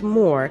 and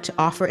more to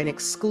offer an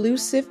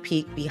exclusive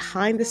peek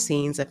behind the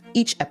scenes of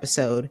each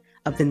episode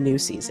of the new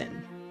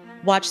season.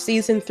 Watch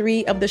season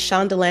 3 of the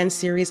Shondaland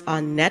series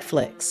on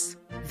Netflix.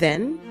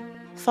 Then,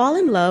 fall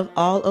in love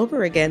all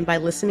over again by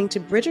listening to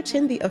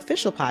Bridgerton, the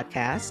official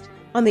podcast,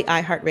 on the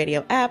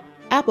iHeartRadio app,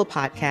 Apple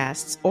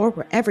Podcasts, or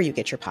wherever you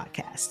get your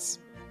podcasts.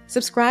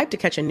 Subscribe to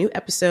catch a new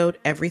episode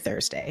every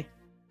Thursday.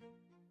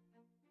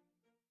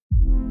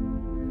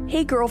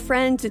 Hey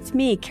girlfriends, it's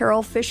me,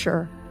 Carol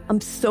Fisher. I'm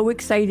so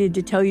excited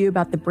to tell you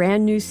about the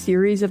brand new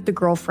series of The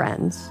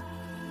Girlfriends.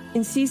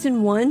 In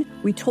season 1,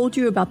 we told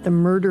you about the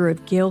murder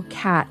of Gail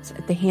Katz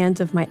at the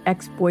hands of my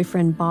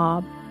ex-boyfriend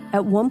Bob.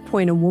 At one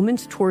point, a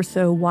woman's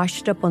torso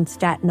washed up on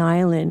Staten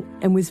Island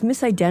and was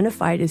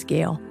misidentified as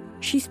Gail.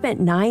 She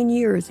spent 9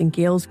 years in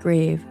Gail's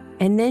grave,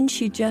 and then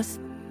she just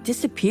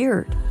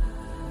disappeared.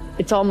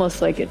 It's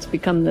almost like it's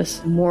become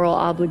this moral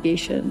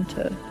obligation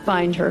to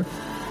find her.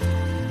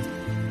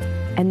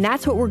 And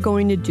that's what we're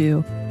going to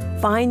do.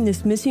 Find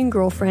this missing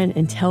girlfriend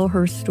and tell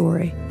her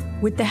story.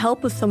 With the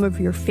help of some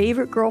of your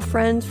favorite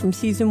girlfriends from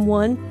season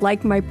 1,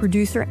 like my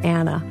producer,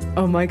 Anna.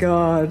 Oh my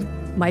God.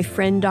 My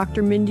friend,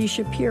 Dr. Mindy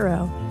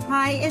Shapiro.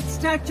 Hi, it's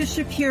Dr.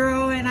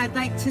 Shapiro, and I'd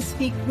like to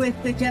speak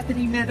with the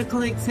deputy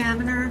medical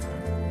examiner.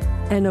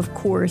 And of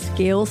course,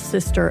 Gail's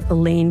sister,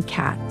 Elaine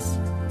Katz.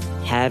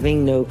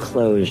 Having no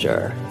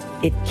closure,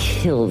 it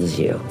kills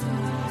you.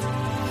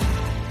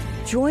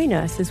 Join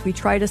us as we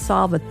try to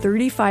solve a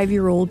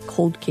 35-year-old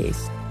cold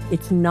case.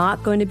 It's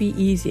not going to be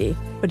easy,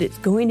 but it's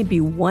going to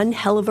be one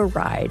hell of a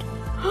ride.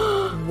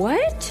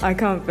 What? I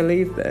can't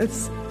believe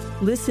this.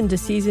 Listen to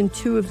season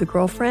 2 of The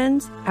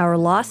Girlfriends, Our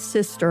Lost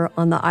Sister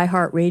on the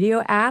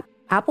iHeartRadio app,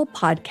 Apple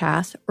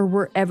Podcasts, or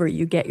wherever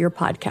you get your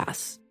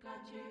podcasts.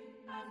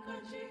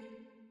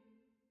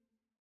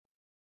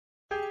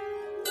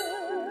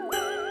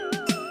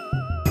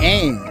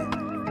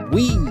 And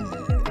we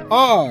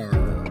are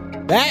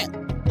back.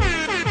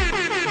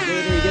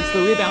 He gets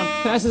the rebound,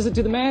 passes it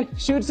to the man,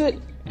 shoots it,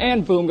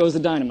 and boom goes the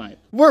dynamite.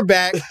 We're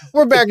back.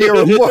 We're back here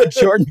with more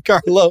Jordan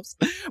Carlos.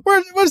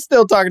 We're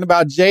still talking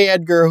about J.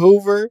 Edgar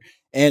Hoover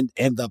and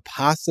the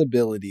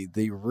possibility,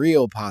 the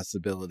real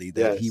possibility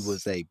that he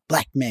was a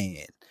black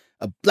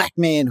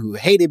man who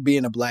hated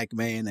being a black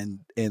man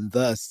and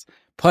thus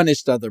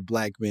punished other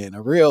black men.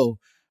 A real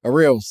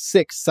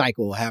sick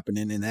cycle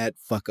happening in that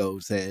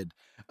fucko's head.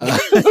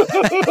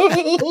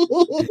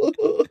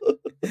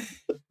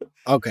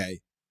 Okay,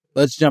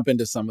 let's jump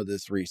into some of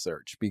this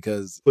research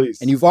because,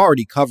 please, and you've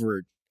already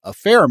covered a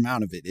fair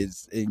amount of it,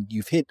 and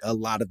you've hit a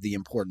lot of the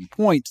important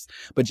points.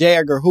 But J.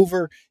 Edgar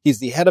Hoover, he's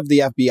the head of the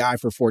FBI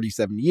for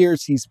 47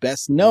 years. He's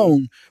best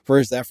known for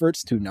his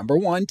efforts to, number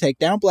 1, take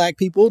down black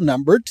people,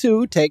 number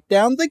 2, take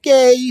down the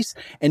gays,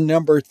 and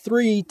number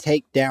 3,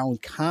 take down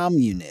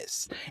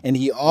communists. And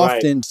he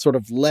often sort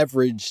of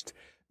leveraged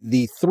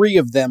the three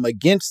of them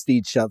against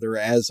each other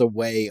as a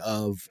way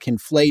of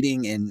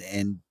conflating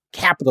and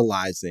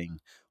capitalizing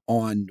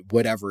on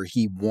whatever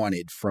he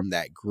wanted from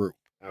that group.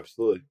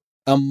 Absolutely.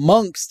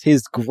 Amongst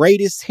his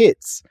greatest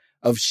hits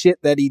of shit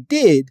that he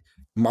did,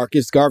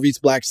 Marcus Garvey's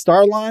Black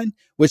Star Line,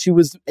 which he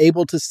was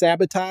able to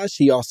sabotage.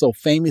 He also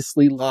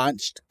famously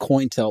launched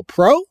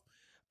COINTELPRO,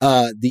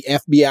 the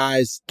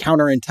FBI's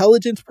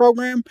counterintelligence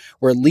program,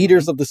 where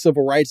leaders of the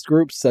civil rights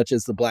groups, such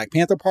as the Black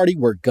Panther Party,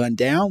 were gunned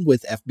down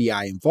with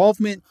FBI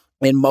involvement.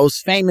 And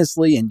most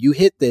famously, and you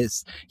hit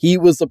this, he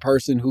was the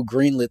person who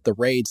greenlit the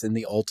raids and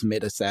the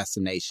ultimate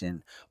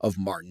assassination of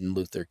Martin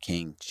Luther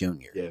King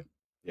Jr.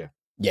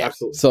 Yeah,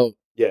 absolutely. So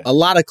a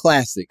lot of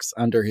classics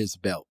under his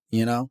belt,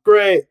 you know?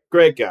 Great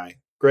guy.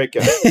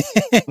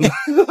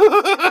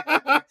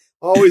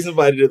 Always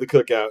invited to the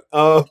cookout.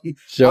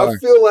 Sure. I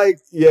feel like,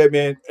 yeah,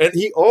 man. And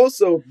he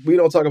also, we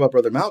don't talk about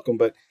Brother Malcolm,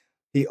 but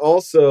he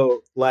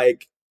also,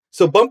 like,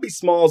 so Bumpy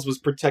Smalls was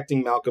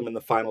protecting Malcolm in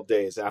the final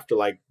days after,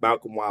 like,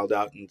 Malcolm wilded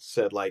out and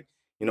said, like,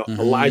 you know,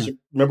 Elijah,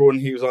 remember when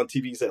he was on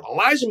TV, he said,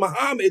 Elijah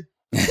Muhammad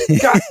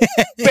got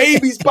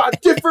babies by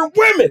different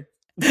women.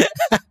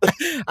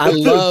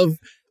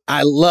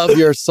 I love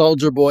your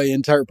Soldier Boy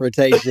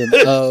interpretation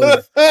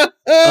of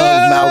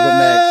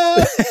Malcolm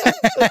X.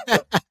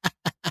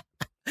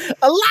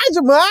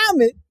 Elijah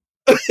Muhammad.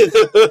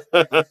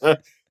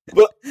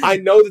 But I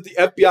know that the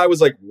FBI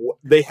was like,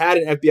 they had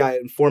an FBI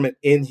informant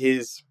in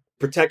his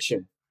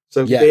protection,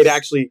 so they'd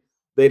actually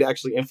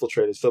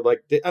infiltrated. So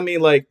like,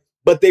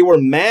 but they were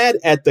mad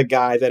at the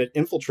guy that had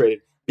infiltrated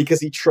because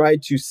he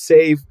tried to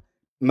save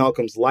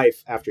Malcolm's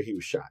life after he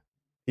was shot.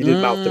 He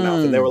did mouth to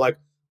mouth, and they were like,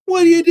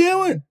 "What are you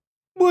doing?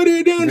 What are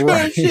you doing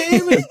trying to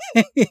save him?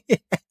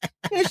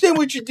 That's not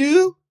what you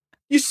do.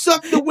 You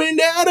suck the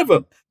wind out of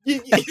him."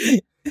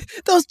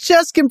 Those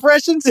chest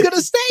compressions could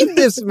have saved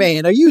this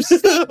man. Are you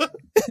sick? Are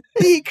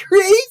you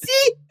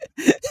crazy?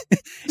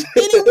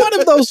 Any one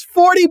of those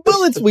 40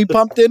 bullets we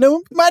pumped into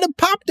him might have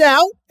popped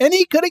out, and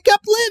he could have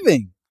kept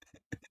living.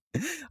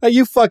 Are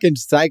you fucking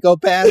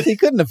psychopath? He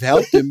couldn't have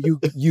helped him.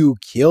 You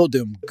killed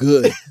him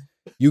good.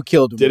 You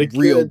killed him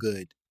real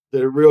good.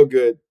 Did it real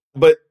good.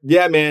 But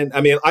yeah, man, I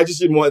mean, I just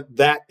didn't want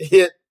that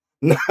hit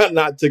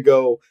not to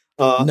go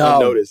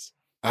unnoticed.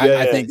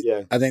 I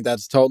think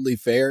that's totally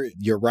fair.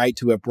 You're right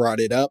to have brought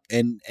it up.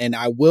 And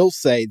I will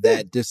say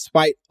that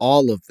despite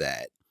all of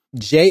that,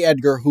 J.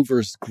 Edgar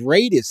Hoover's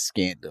greatest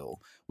scandal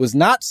was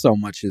not so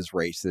much his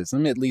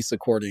racism, at least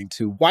according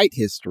to white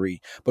history,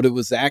 but it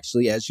was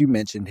actually, as you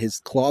mentioned, his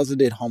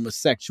closeted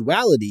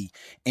homosexuality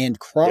and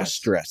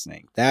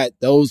cross-dressing.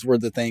 Those were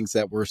the things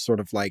that were sort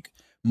of like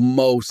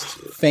most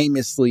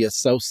famously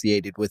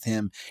associated with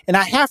him. And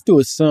I have to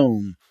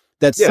assume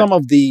that some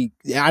of the,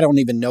 I don't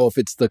even know if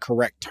it's the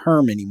correct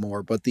term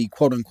anymore, but the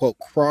quote unquote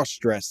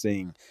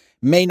cross-dressing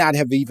may not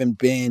have even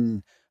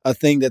been a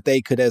thing that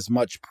they could as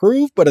much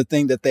prove, but a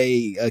thing that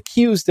they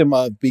accused him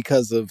of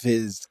because of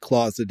his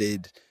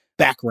closeted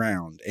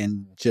background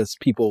and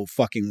just people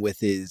fucking with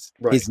his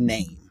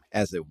name,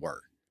 as it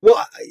were.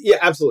 Well, yeah,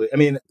 absolutely. I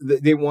mean,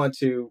 they want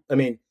to, I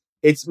mean,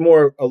 it's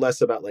more or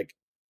less about like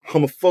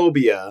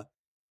homophobia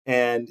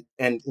and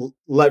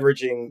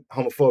leveraging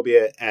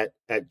homophobia at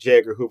J.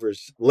 Edgar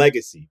Hoover's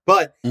legacy.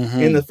 But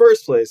in the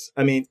first place,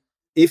 I mean,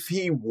 if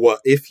he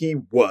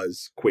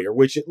was queer,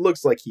 which it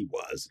looks like he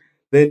was,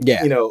 then,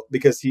 you know,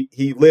 because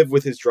he lived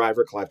with his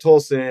driver, Clive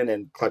Tolson,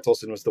 and Clive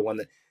Tolson was the one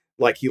that,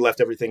 like, he left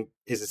everything,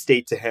 his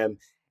estate to him.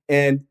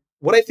 And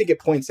what I think it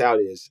points out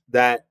is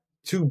that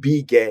to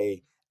be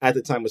gay at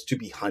the time was to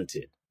be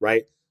hunted,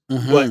 right?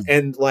 But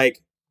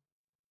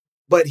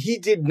he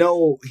did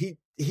know,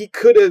 he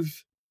could have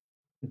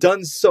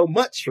done so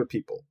much for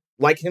people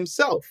like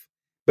himself,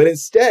 but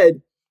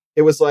instead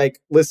it was like,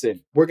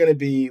 listen, we're going to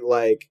be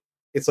like,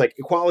 it's like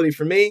equality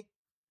for me,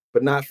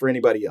 but not for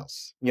anybody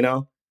else, you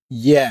know?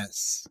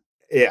 Yes.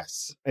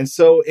 And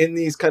so in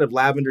these kind of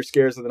lavender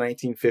scares of the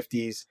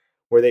 1950s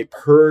where they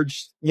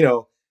purged, you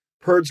know,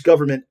 purge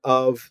government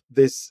of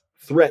this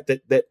threat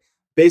that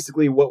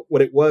basically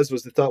what it was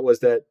the thought was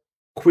that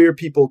queer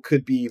people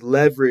could be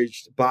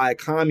leveraged by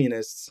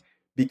communists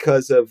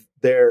because of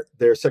their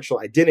sexual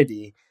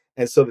identity,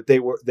 and so that they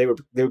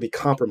would be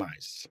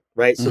compromised,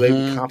 right? So they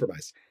would be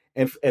compromised.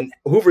 And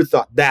Hoover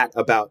thought that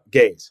about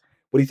gays.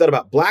 What he thought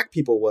about black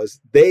people was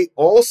they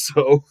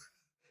also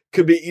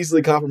could be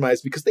easily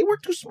compromised because they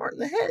weren't too smart in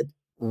the head.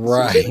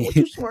 Right. So they weren't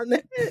too smart in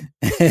the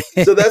head.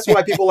 So that's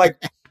why people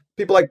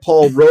like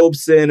Paul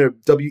Robeson or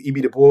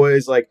W.E.B. Du Bois,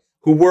 like,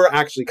 who were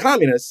actually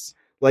communists,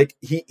 like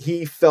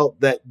he felt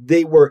that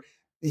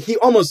he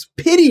almost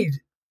pitied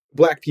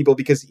black people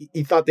because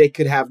he thought they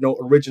could have no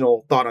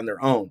original thought on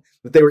their own,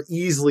 that they were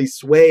easily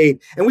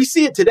swayed. And we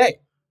see it today,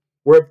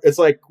 where it's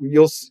like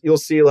you'll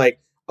see like,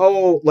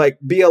 oh, like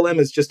BLM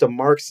is just a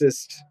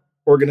Marxist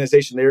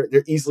organization.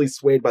 They're easily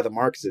swayed by the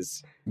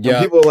Marxists. Yeah.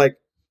 And people are like,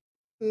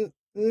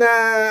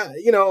 nah,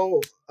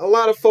 a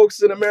lot of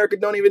folks in America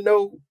don't even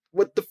know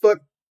what the fuck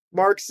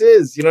Marx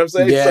is. You know what I'm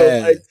saying? Yeah.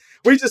 So like,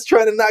 we're just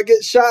trying to not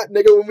get shot,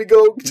 nigga, when we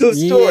go to the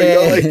store.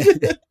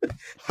 Yeah. Like,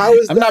 how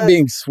is I'm that? not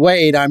being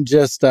swayed. I'm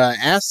just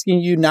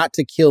asking you not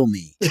to kill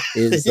me.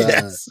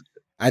 Yes.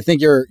 I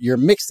think you're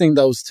mixing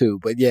those two,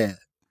 but yeah.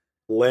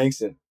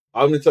 Langston,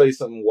 I'm going to tell you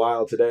something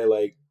wild today.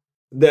 Like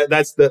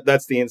that's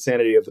the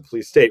insanity of the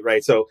police state,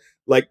 right? So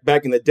like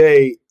back in the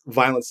day,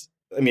 violence,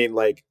 I mean,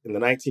 like in the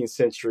 19th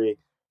century,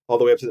 all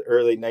the way up to the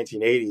early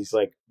 1980s,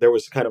 like there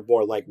was kind of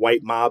more like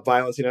white mob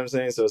violence, you know what I'm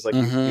saying? So it's like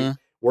you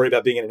worry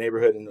about being in a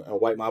neighborhood and a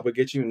white mob would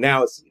get you.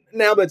 Now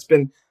that's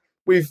been,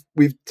 we've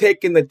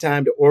taken the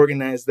time to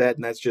organize that,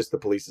 and that's just the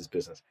police's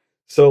business.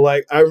 So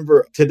like I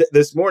remember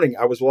this morning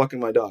I was walking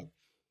my dog,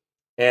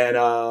 and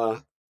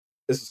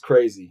this is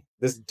crazy.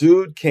 This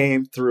dude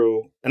came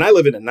through, and I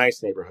live in a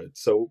nice neighborhood,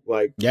 so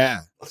like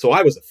so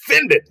I was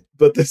offended,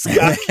 but this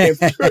guy came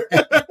through.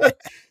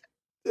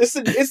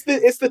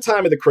 It's the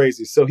time of the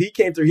crazy. So he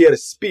came through. He had a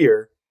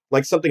spear,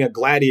 like something a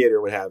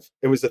gladiator would have.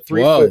 It was a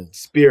 3-foot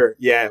spear,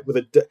 with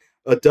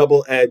a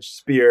double-edged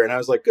spear. And I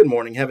was like, "Good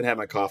morning, haven't had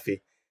my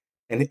coffee."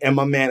 And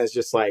my man is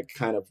just like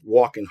kind of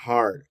walking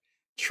hard,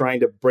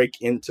 trying to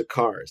break into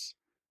cars.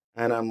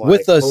 And I'm like,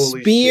 with a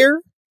holy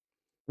spear? Shit.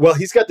 Well,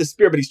 he's got the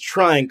spear, but he's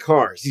trying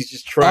cars. He's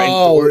just trying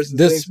doors.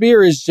 The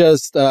spear is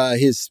just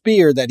his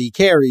spear that he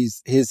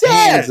carries. His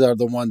hands are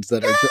the ones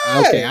that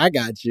are. Okay, I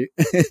got you.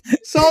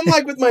 So I'm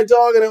like with my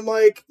dog, and I'm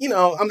like,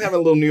 I'm having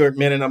a little New York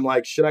minute. I'm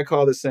like, should I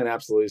call this in?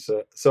 Absolutely.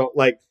 So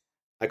like,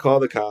 I call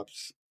the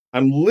cops.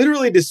 I'm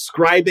literally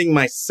describing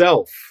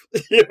myself.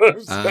 You know what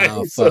I'm saying?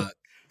 Oh, fuck.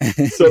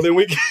 So then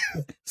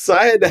so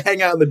I had to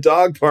hang out in the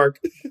dog park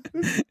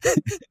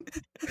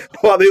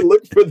while they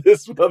look for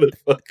this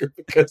motherfucker,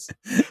 because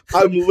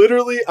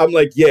I'm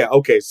like, yeah,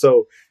 okay.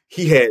 So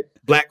he had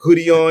black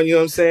hoodie on, you know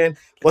what I'm saying?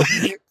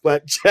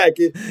 Black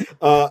jacket.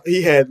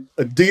 He had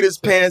Adidas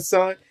pants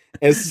on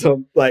and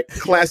some like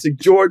classic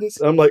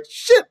Jordans. I'm like,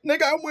 shit,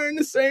 nigga, I'm wearing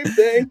the same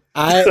thing.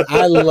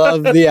 I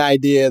love the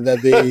idea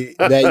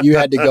that you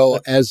had to go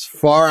as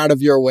far out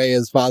of your way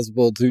as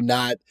possible to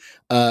not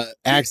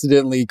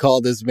accidentally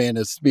call this man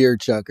a spear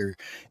chucker,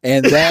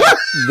 and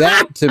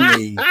that to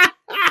me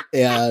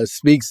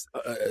speaks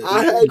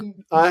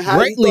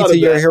greatly to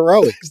your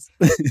heroics.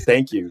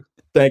 Thank you.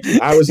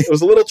 It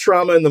was a little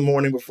trauma in the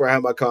morning before I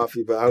had my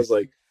coffee, but I was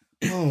like,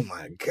 oh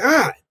my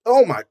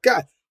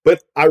god.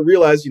 But I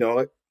realized,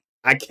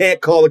 I can't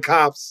call the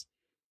cops.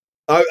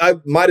 I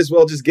might as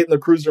well just get in the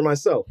cruiser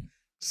myself.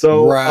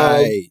 So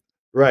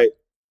right.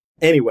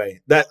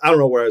 Anyway, I don't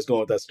know where I was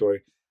going with that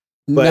story.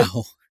 But,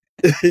 no.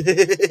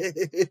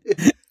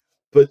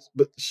 but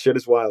shit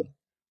is wild.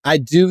 I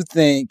do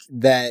think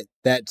that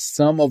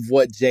some of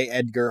what J.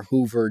 Edgar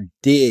Hoover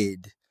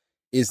did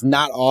is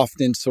not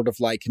often sort of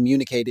like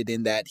communicated,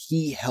 in that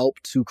he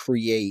helped to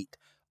create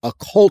a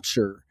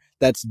culture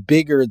that's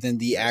bigger than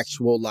the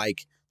actual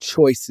like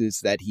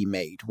choices that he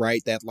made,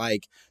 right? That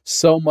like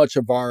so much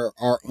of our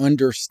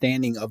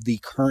understanding of the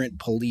current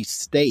police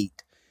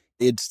state,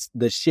 it's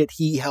the shit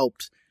he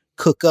helped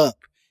cook up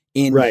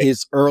in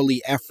his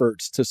early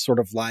efforts to sort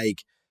of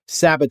like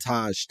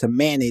sabotage, to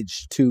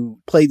manage, to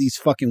play these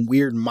fucking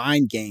weird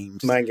mind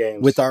games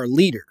with our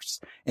leaders.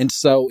 And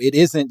so it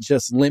isn't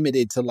just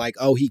limited to like,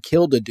 oh, he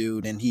killed a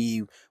dude and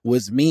he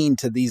was mean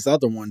to these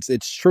other ones.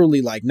 It's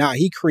truly like, nah,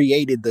 he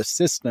created the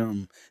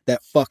system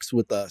that fucks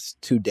with us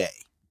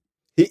today.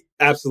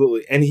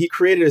 Absolutely. And he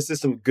created a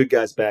system of good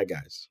guys, bad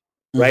guys,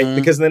 right? Mm-hmm.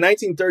 Because in the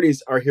 1930s,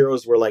 our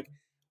heroes were like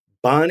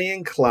Bonnie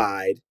and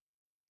Clyde,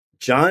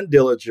 John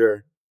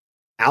Dillinger,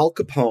 Al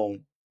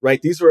Capone,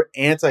 right? These were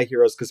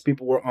anti-heroes because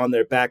people were on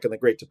their back in the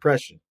Great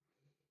Depression.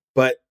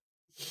 But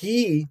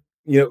he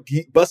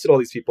busted all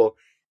these people,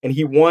 and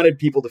he wanted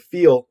people to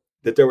feel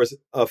that there was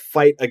a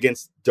fight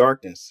against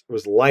darkness. It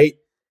was light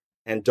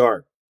and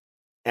dark.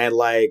 And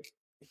like,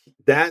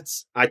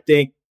 that's, I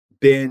think,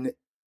 been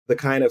the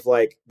kind of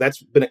like,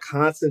 that's been a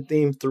constant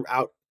theme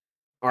throughout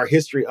our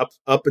history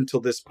up until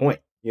this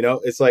point.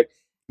 It's like,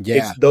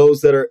 it's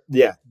those that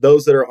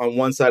are on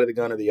one side of the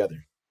gun or the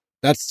other.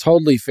 That's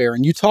totally fair.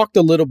 And you talked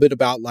a little bit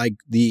about like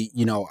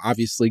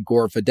obviously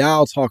Gore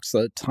Vidal talks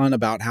a ton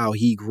about how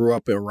he grew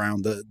up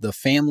around the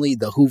family,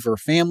 the Hoover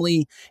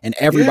family, and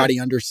everybody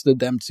understood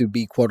them to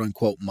be quote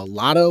unquote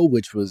mulatto,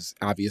 which was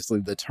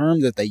obviously the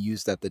term that they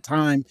used at the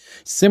time.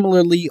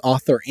 Similarly,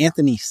 author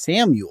Anthony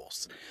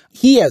Samuels,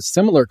 he has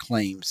similar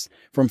claims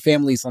from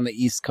families on the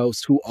East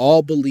Coast who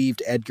all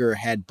believed Edgar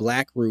had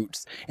Black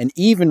roots and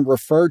even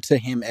referred to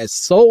him as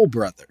Soul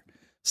Brother.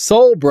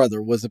 Soul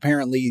Brother was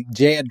apparently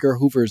J. Edgar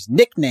Hoover's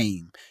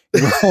nickname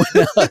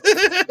growing up.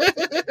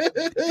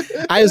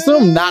 I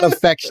assume not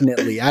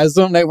affectionately. I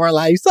assume they weren't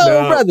like,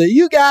 Soul Brother,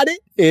 you got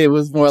it. It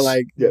was more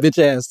like, bitch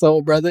ass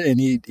Soul Brother, and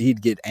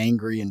he'd get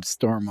angry and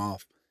storm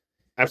off.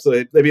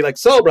 Absolutely. They'd be like,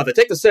 Soul Brother,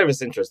 take the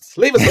service interests.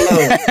 Leave us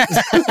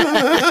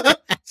alone.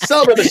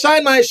 Soul Brother,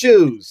 shine my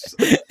shoes.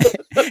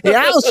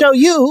 Yeah, I'll show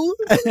you.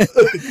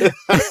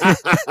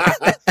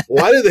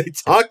 Why do they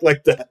talk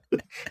like that?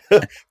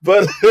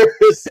 But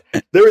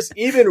there was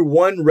even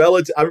one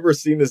relative. I remember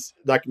seeing this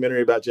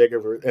documentary about J. Edgar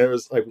Hoover, and it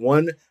was like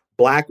one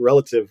Black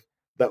relative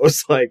that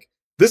was like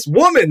this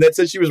woman that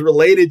said she was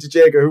related to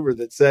J. Edgar Hoover,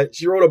 that said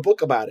she wrote a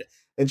book about it.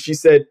 And she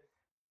said,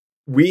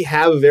 we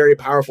have a very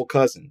powerful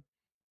cousin.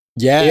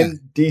 Yeah. In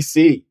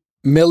DC.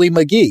 Millie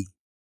McGee.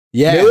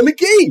 Yeah. Millie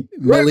McGee.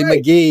 Millie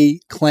McGee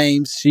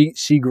claims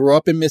she grew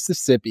up in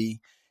Mississippi.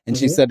 And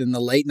she said in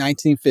the late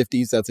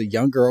 1950s, as a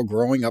young girl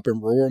growing up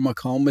in rural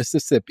Macomb,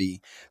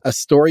 Mississippi, a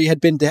story had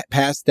been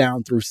passed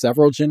down through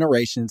several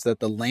generations that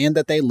the land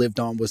that they lived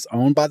on was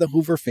owned by the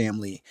Hoover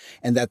family,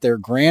 and that their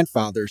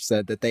grandfather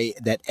said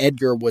that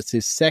Edgar was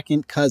his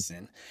second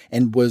cousin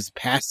and was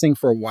passing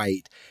for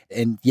white.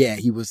 And yeah,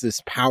 he was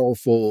this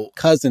powerful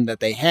cousin that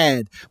they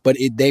had, but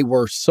they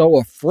were so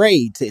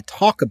afraid to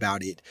talk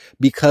about it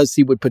because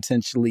he would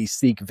potentially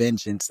seek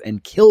vengeance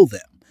and kill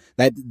them.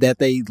 That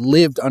they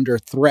lived under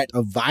threat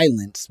of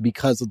violence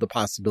because of the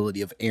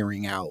possibility of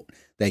airing out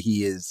that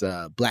he is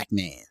a Black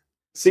man.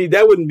 See,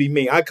 that wouldn't be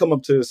me. I'd come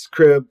up to his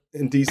crib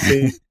in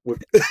D.C. be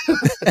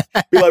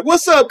like,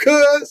 what's up,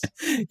 cuz?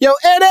 Yo,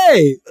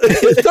 Eddie,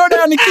 throw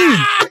down the key.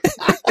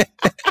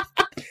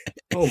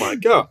 Oh, my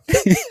God.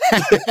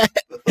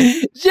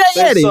 J.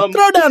 Eddie,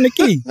 throw down the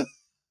key.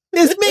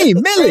 It's me,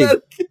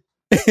 Millie.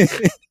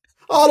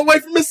 All the way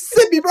from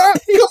Mississippi, bro.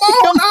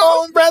 Come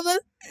on, brother.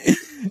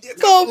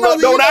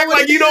 Don't act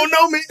like you don't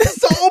know me.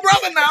 Soul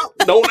Brother now.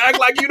 Don't act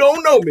like you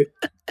don't know me.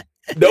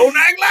 Don't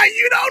act like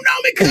you don't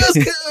know me,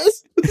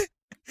 cuz.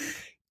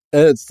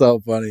 It's so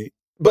funny.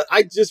 But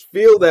I just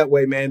feel that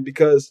way, man,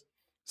 because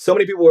so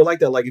many people are like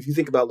that. Like if you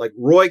think about like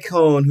Roy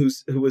Cohn, who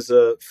was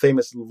a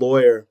famous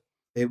lawyer,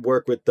 he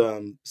worked with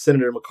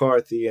Senator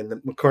McCarthy and the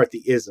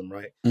McCarthyism,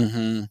 right?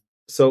 Mm-hmm.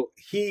 So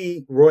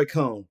Roy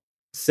Cohn,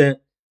 sent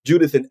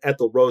Judith and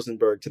Ethel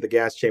Rosenberg to the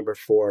gas chamber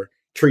for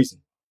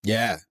treason.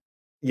 Yeah.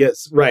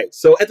 Yes, right.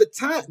 So at the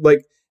time,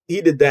 like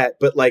he did that,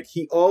 but like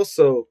he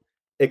also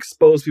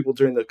exposed people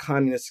during the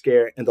communist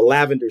scare and the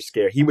lavender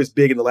scare. He was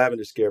big in the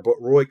lavender scare,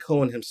 but Roy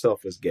Cohn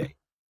himself was gay.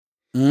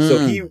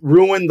 So he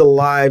ruined the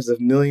lives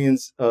of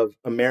millions of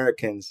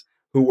Americans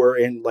who were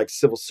in like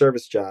civil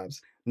service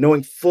jobs,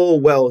 knowing full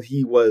well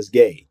he was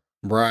gay.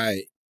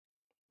 Right.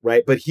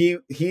 Right. But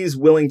he's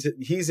willing to,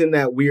 he's in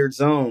that weird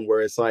zone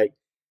where it's like,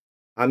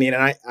 I mean,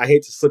 and I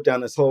hate to slip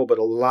down this hole, but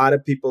a lot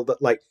of people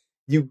that like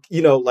you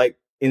know, like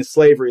in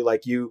slavery,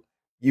 like you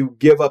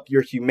give up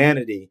your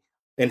humanity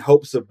in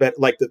hopes of better,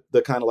 like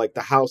the kind of like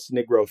the house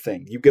Negro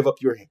thing. You give up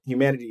your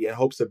humanity in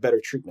hopes of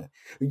better treatment.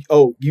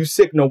 Oh, you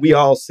sick? No, we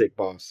all sick,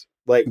 boss.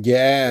 Like,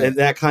 yeah, and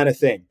that kind of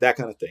thing.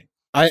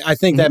 I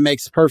think that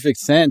makes perfect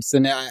sense.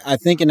 And I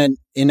think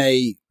in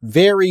a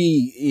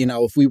very, you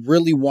know, if we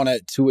really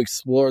wanted to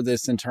explore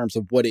this in terms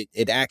of what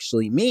it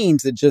actually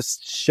means, it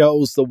just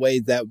shows the way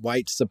that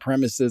white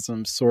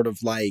supremacism sort of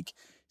like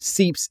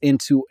seeps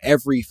into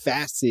every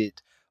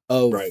facet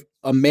of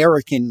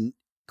American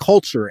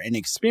culture and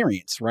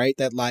experience, right?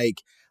 That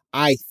like,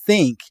 I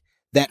think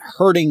that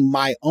hurting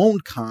my own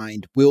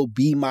kind will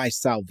be my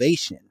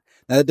salvation.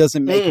 Now, that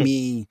doesn't make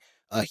me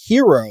a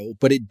hero,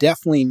 but it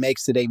definitely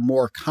makes it a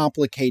more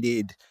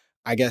complicated,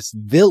 I guess,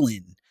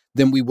 villain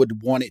than we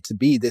would want it to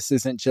be. This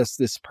isn't just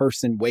this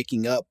person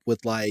waking up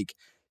with like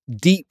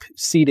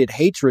deep-seated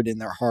hatred in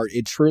their heart.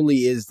 It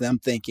truly is them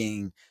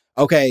thinking,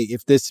 okay,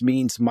 if this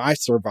means my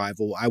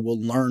survival, I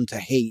will learn to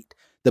hate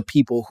the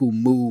people who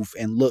move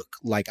and look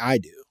like I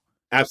do.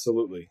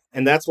 Absolutely.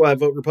 And that's why I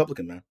vote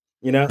Republican, man.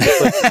 You know,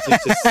 it's like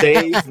just to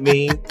save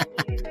me.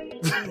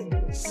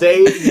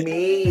 Save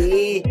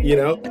me, you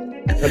know?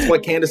 That's why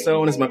Candace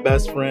Owen is my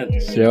best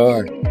friend.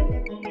 Sure.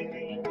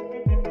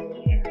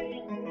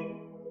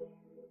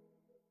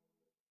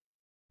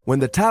 When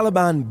the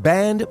Taliban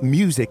banned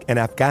music in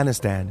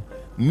Afghanistan,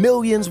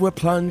 millions were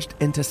plunged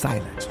into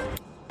silence.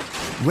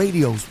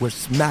 Radios were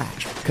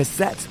smashed,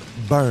 cassettes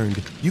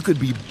burned. You could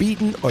be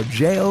beaten or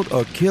jailed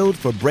or killed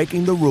for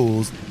breaking the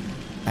rules.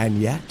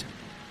 And yet,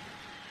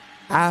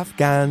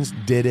 Afghans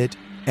did it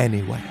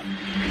anyway.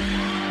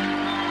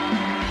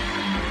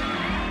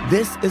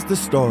 This is the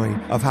story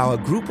of how a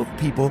group of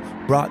people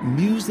brought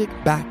music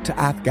back to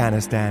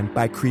Afghanistan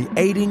by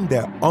creating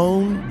their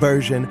own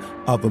version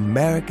of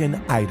American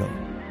Idol.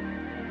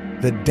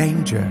 The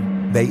danger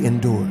they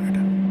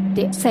endured.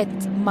 They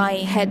said my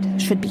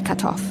head should be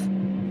cut off.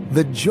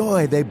 The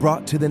joy they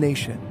brought to the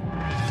nation.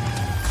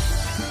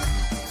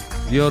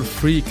 You're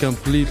free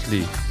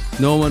completely.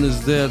 No one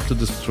is there to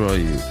destroy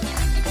you.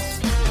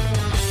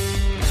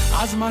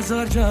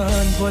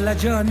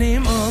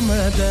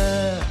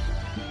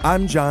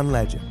 I'm John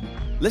Legend.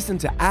 Listen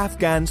to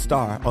Afghan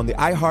Star on the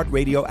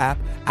iHeartRadio app,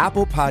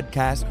 Apple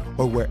Podcasts,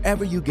 or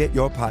wherever you get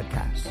your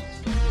podcasts.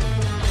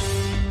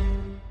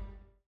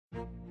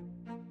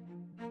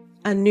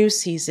 A new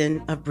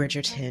season of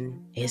Bridgerton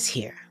is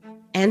here.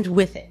 And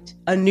with it,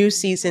 a new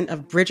season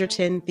of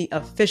Bridgerton, the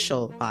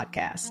official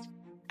podcast.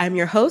 I'm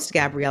your host,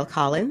 Gabrielle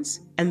Collins,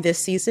 and this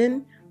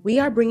season,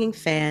 we are bringing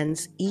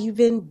fans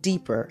even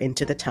deeper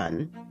into the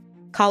ton.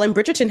 Colin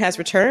Bridgerton has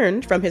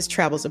returned from his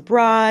travels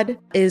abroad.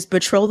 Is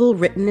betrothal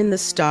written in the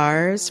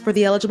stars for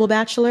the eligible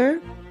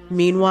bachelor?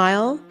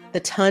 Meanwhile,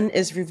 the ton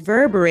is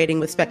reverberating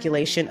with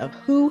speculation of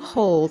who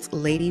holds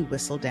Lady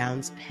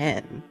Whistledown's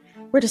pen.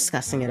 We're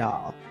discussing it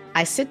all.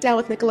 I sit down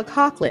with Nicola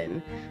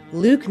Coughlan,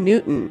 Luke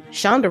Newton,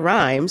 Shonda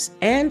Rhimes,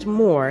 and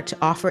more to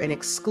offer an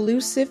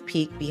exclusive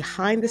peek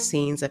behind the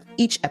scenes of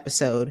each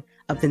episode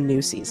of the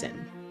new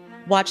season.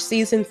 Watch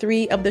season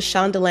 3 of the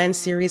Shondaland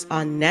series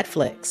on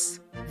Netflix.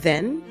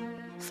 Then,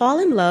 fall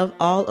in love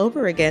all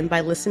over again by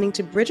listening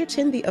to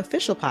Bridgerton, the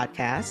official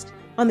podcast,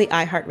 on the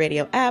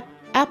iHeartRadio app,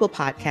 Apple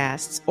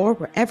Podcasts, or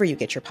wherever you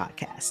get your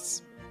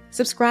podcasts.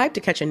 Subscribe to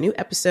catch a new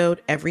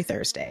episode every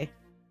Thursday.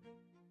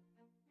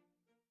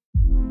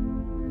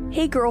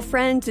 Hey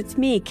girlfriends, it's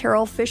me,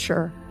 Carol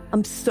Fisher.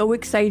 I'm so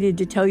excited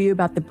to tell you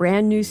about the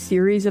brand new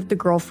series of The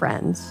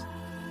Girlfriends.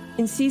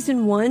 In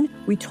season 1,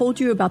 we told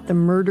you about the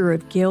murder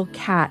of Gail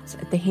Katz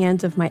at the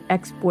hands of my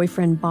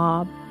ex-boyfriend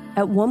Bob.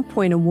 At one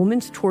point, a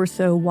woman's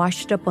torso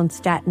washed up on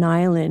Staten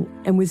Island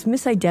and was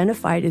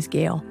misidentified as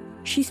Gail.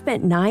 She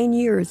spent 9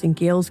 years in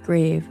Gail's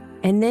grave,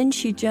 and then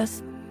she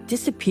just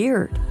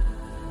disappeared.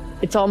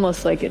 It's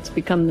almost like it's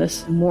become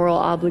this moral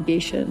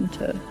obligation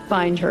to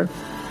find her.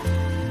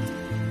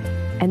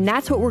 And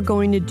that's what we're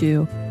going to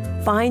do.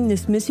 Find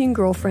this missing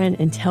girlfriend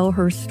and tell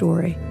her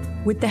story.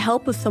 With the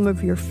help of some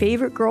of your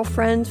favorite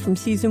girlfriends from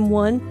season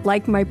 1,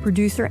 like my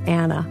producer,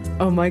 Anna.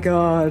 Oh my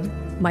God.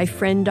 My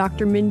friend,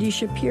 Dr. Mindy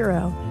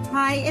Shapiro.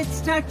 Hi,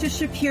 it's Dr.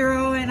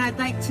 Shapiro, and I'd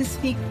like to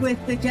speak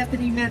with the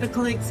Deputy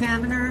Medical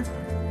Examiner.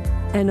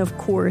 And of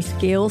course,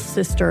 Gail's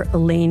sister,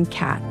 Elaine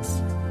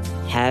Katz.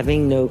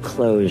 Having no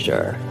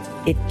closure,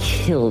 it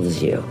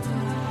kills you.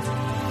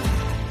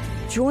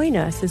 Join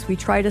us as we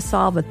try to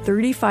solve a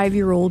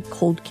 35-year-old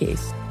cold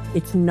case.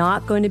 It's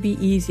not going to be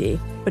easy,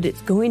 but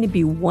it's going to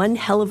be one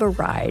hell of a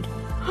ride.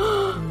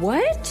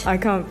 What? I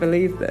can't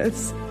believe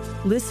this.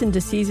 Listen to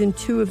season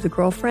 2 of The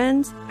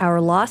Girlfriends, Our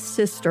Lost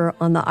Sister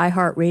on the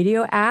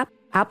iHeartRadio app,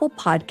 Apple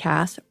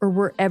Podcasts, or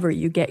wherever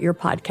you get your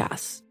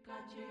podcasts.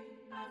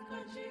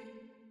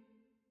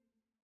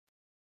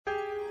 I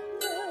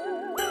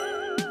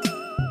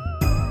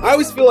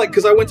always feel like,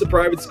 because I went to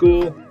private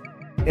school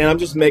and I'm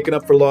just making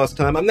up for lost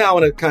time. I'm now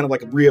in a kind of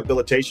like a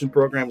rehabilitation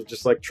program of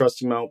just like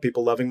trusting my own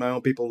people, loving my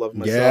own people,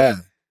 loving myself. Yeah.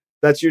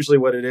 That's usually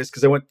what it is.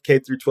 Because I went K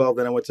through 12,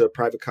 then I went to a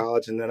private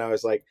college, and then I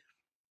was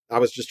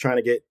just trying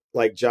to get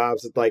like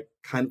jobs that like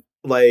kind of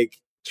like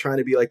trying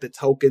to be like the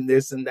token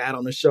this and that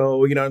on the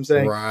show. You know what I'm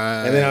saying?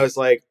 Right. And then I was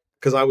like,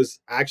 because I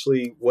was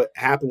actually, what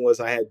happened was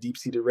I had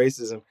deep-seated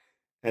racism.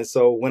 And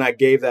so when I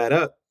gave that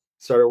up,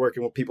 started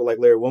working with people like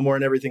Larry Wilmore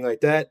and everything like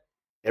that,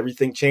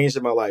 everything changed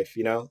in my life,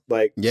 you know?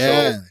 Like,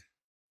 yeah. So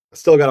I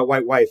still got a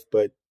white wife,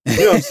 but you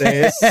know what I'm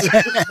saying?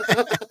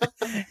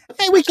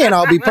 Hey, we can't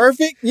all be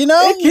perfect, you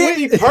know? It can't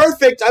be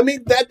perfect. I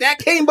mean, that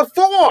came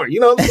before, you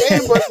know what I'm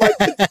saying?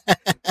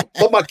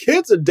 But my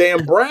kids are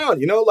damn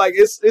brown, you know? Like,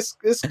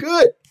 it's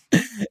good.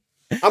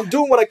 I'm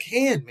doing what I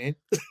can, man.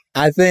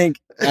 I think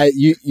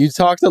you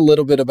talked a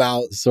little bit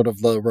about sort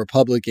of the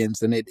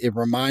Republicans, and it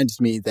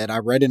reminds me that I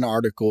read an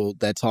article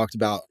that talked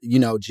about, you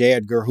know, J.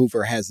 Edgar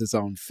Hoover has his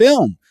own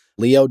film.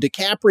 Leo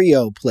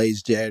DiCaprio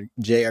plays J.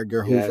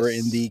 Edgar Hoover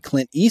in the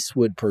Clint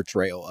Eastwood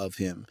portrayal of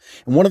him.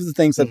 And one of the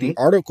things that the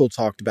article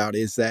talked about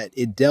is that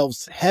it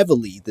delves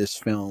heavily, this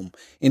film,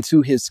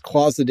 into his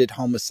closeted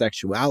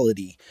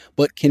homosexuality,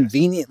 but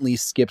conveniently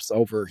skips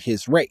over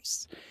his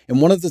race.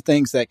 And one of the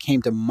things that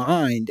came to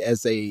mind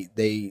as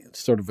they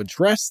sort of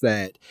address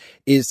that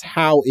is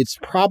how it's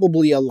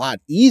probably a lot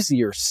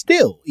easier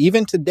still,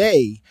 even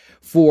today,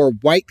 for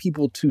white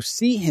people to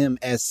see him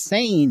as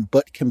sane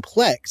but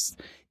complex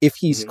if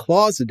he's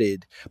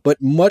closeted, but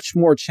much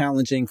more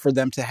challenging for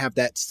them to have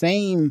that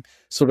same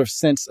sort of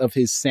sense of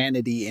his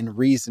sanity and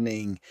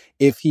reasoning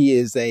if he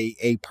is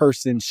a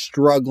person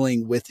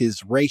struggling with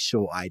his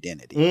racial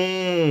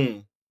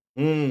identity.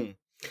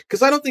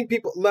 Because I don't think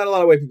not a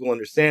lot of white people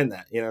understand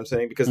that, you know what I'm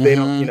saying? Because they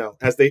don't, you know,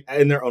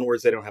 in their own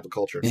words, they don't have a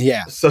culture.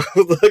 Yeah. So,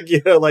 like,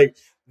 you know, like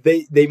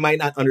they might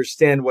not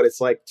understand what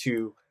it's like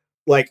to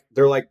like,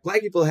 they're like,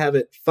 black people have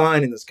it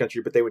fine in this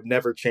country, but they would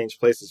never change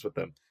places with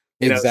them.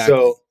 You know? Exactly.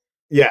 So,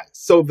 yeah.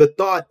 So the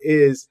thought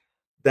is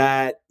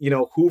that,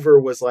 Hoover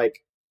was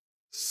like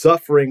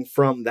suffering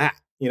from that,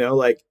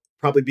 like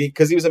probably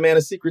because he was a man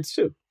of secrets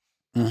too.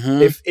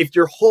 Mm-hmm. If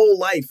your whole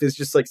life is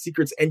just like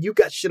secrets and you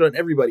got shit on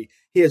everybody,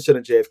 he had shit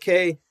on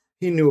JFK.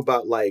 He knew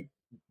about like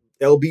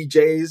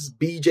LBJs,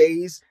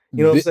 BJs,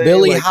 you know what I'm saying?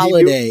 Billie like,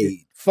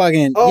 Holiday,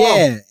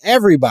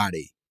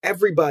 everybody.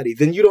 Everybody.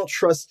 Then you don't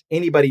trust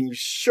anybody, and you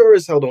sure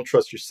as hell don't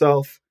trust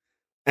yourself.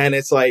 And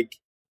it's like,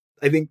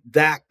 I think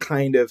that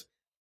kind of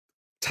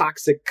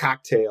toxic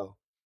cocktail,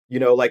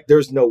 like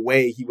there's no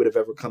way he would have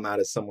ever come out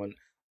as someone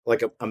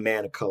like a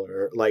man of color,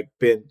 or like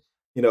been,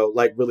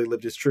 like really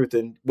lived his truth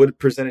and would have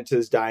presented to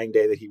his dying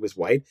day that he was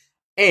white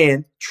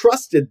and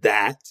trusted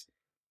that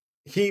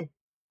he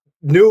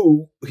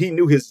knew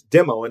his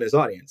demo and his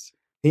audience.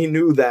 He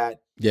knew that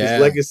his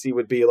legacy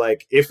would be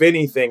like, if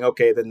anything,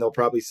 okay, then they'll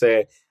probably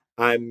say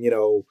I'm,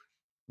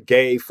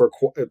 gay for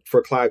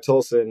Clive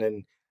Tolson,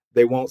 and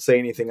they won't say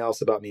anything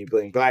else about me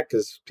being black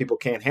because people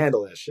can't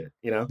handle that shit,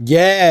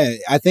 Yeah,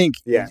 I think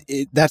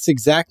that's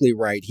exactly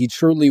right. He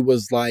truly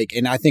was like,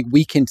 and I think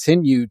the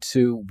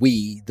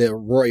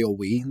royal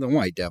we, the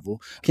white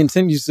devil,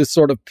 continues to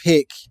sort of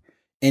pick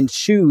and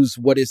choose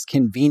what is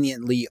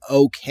conveniently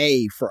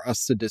okay for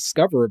us to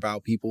discover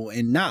about people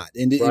and not.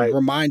 And it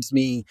reminds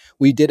me,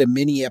 we did a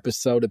mini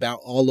episode about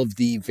all of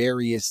the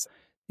various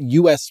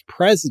U.S.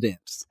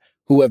 presidents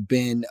who have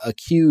been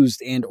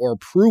accused and or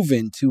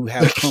proven to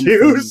have come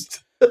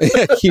accused.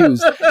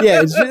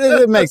 Yeah,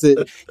 it makes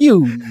it,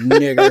 you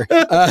nigger.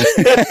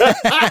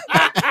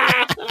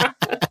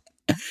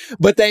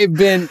 But they've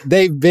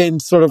been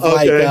sort of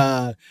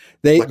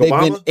they've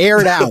been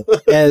aired out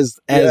as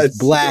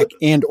black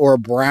and or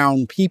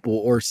brown people,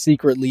 or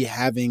secretly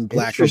having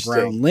black or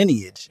brown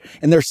lineage.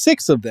 And there's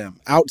 6 of them,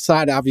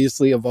 outside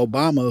obviously of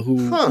Obama,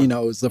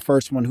 who is the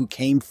first one who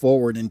came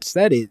forward and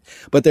said it.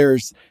 But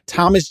there's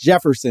Thomas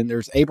Jefferson,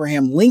 there's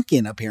Abraham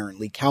Lincoln,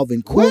 apparently,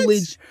 Calvin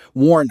Coolidge,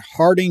 Warren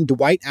Harding,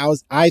 Dwight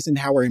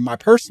Eisenhower, and my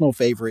personal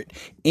favorite,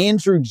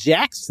 Andrew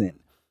Jackson,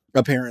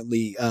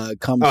 apparently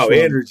comes from.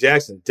 Andrew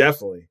Jackson,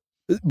 definitely.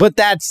 But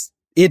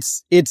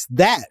it's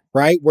that,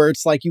 right? Where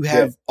it's like you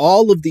have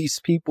all of these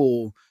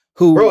people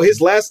who... Bro,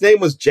 his last name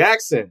was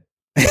Jackson.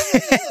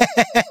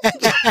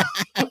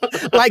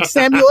 Like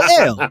Samuel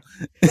L.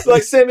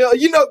 Like Samuel,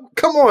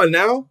 come on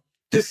now.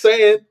 Just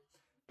saying.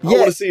 I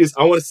want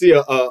to see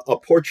a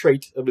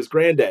portrait of his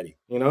granddaddy,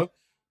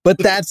 But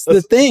that's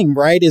the thing,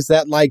 right? Is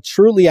that like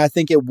truly, I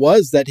think it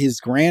was that his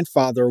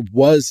grandfather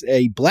was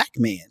a black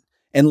man.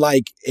 And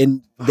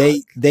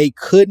they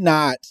could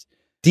not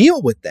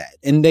deal with that.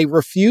 And they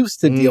refuse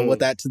to deal with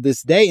that to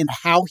this day. And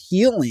how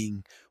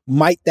healing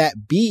might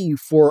that be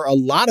for a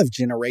lot of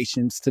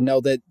generations to know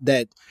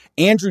that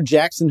Andrew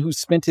Jackson, who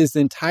spent his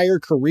entire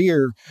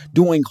career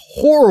doing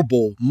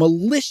horrible,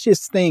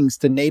 malicious things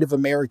to Native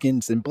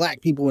Americans and black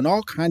people and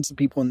all kinds of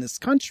people in this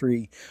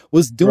country,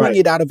 was doing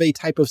it out of a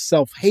type of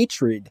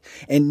self-hatred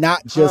and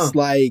not just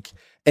like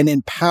an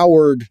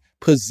empowered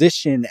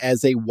position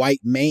as a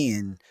white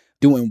man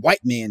doing white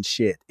man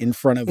shit in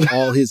front of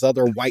all his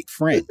other white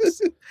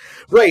friends.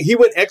 Right. He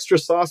went extra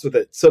sauce with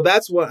it. So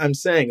that's what I'm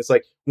saying. It's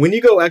like, when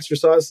you go extra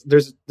sauce,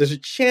 there's a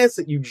chance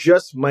that you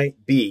just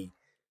might be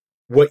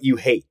what you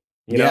hate.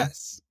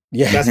 Yes.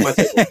 Yeah. That's my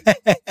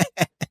takeaway.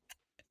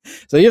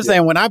 So you're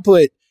saying when I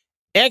put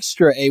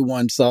extra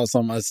A1 sauce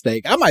on my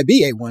steak, I might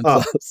be A1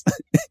 sauce.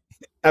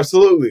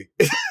 Absolutely.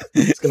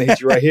 It's going to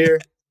hit you right here.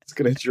 It's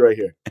going to hit you right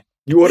here.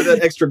 You order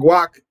that extra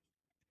guac,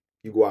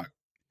 you guac.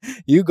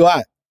 You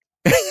guac.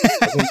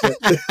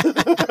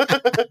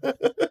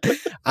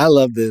 I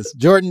love this,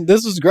 Jordan.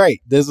 This was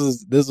great. This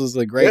was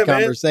a great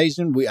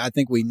conversation. I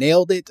think we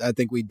nailed it. I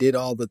think we did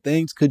all the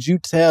things. Could you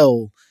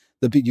tell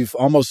you've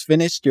almost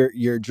finished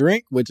your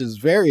drink, which is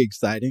very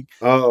exciting?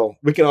 Oh,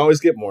 we can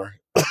always get more.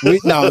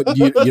 No,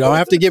 you don't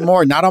have to get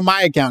more. Not on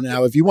my account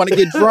now. If you want to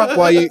get drunk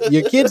while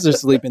your kids are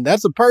sleeping,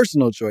 that's a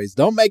personal choice.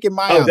 Don't make it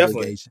my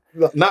obligation.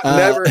 Definitely. Not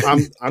never.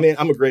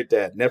 I'm a great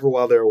dad. Never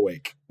while they're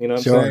awake. You know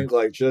what I'm saying?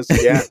 Like, just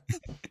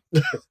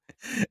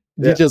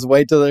You just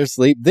wait till they're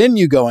asleep, then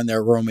you go in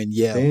their room and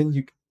yell. Then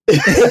you.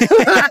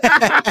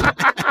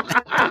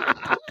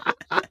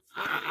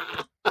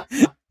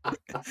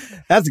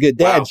 That's good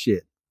dad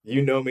shit.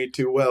 You know me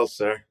too well,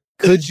 sir.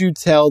 Could you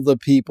tell the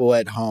people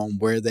at home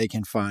where they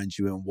can find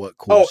you and what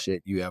cool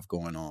shit you have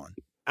going on?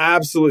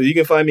 Absolutely. You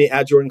can find me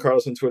at Jordan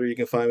Carlos on Twitter. You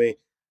can find me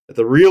at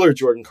the realer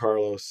Jordan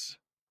Carlos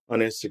on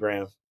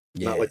Instagram.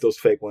 Yeah. Not like those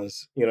fake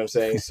ones. You know what I'm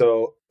saying?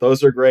 So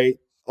those are great.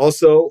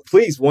 Also,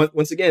 please,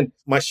 once again,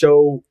 my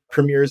show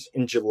premieres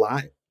in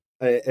July.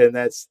 And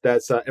that's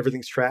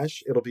Everything's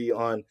Trash. It'll be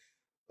on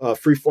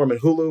Freeform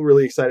and Hulu.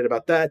 Really excited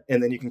about that.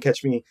 And then you can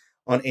catch me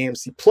on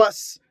AMC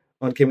Plus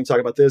on Can We Talk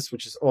About This,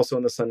 which is also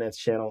on the Sundance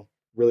Channel.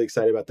 Really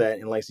excited about that.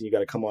 And Langston, you got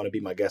to come on and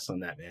be my guest on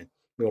that, man.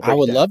 I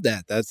would love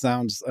that. That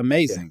sounds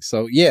amazing. Yeah.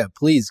 So yeah,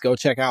 please go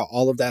check out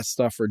all of that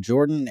stuff for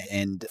Jordan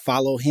and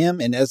follow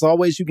him. And as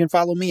always, you can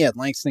follow me at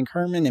Langston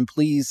Kerman, and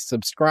please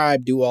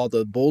subscribe, do all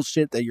the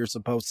bullshit that you're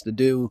supposed to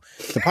do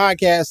to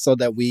podcasts so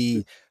that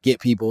we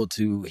get people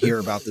to hear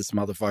about this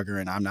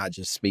motherfucker and I'm not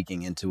just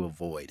speaking into a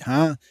void,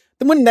 huh?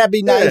 Then wouldn't that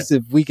be nice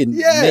if we can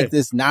make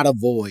this not a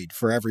void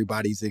for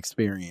everybody's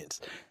experience?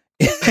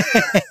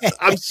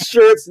 I'm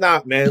sure it's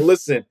not, man.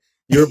 Listen,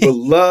 you're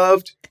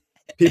beloved.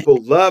 People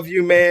love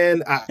you,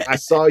 man. I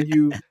saw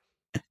you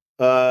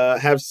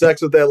have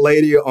sex with that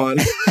lady on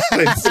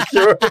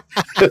Insecure.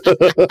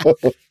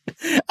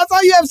 I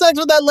saw you have sex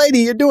with that lady.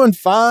 You're doing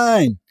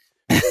fine.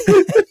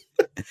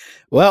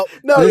 Well,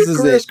 no, your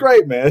career's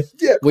great, man.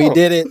 Yeah, we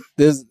did it.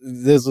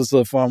 This was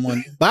a fun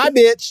one. Bye,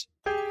 bitch.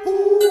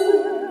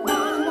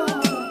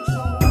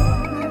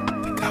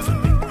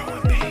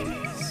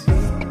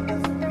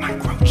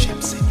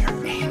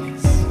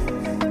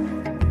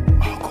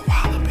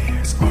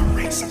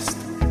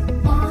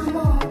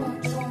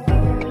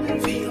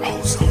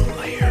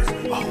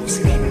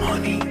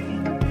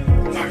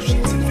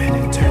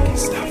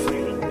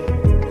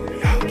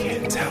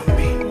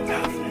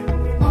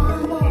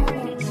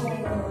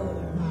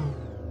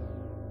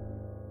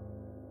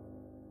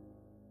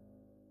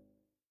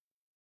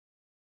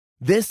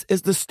 This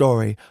is the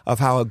story of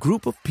how a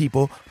group of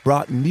people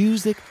brought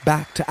music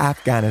back to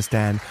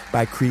Afghanistan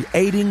by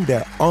creating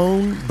their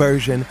own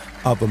version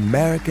of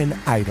American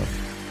Idol.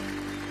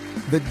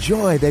 The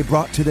joy they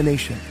brought to the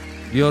nation.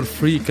 You're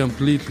free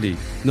completely.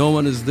 No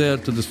one is there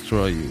to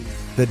destroy you.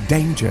 The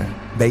danger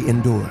they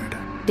endured.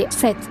 They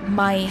said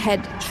my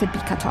head should be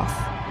cut off.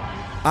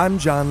 I'm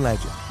John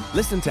Legend.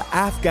 Listen to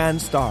Afghan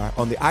Star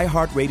on the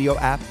iHeartRadio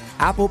app,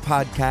 Apple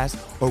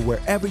Podcasts, or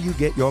wherever you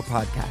get your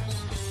podcasts.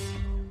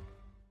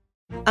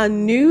 A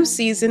new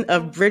season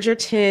of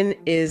Bridgerton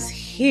is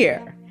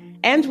here.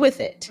 And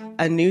with it,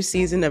 a new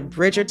season of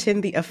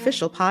Bridgerton, the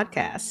official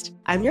podcast.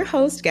 I'm your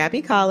host,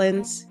 Gabby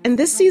Collins. And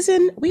this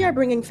season, we are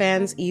bringing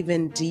fans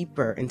even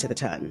deeper into the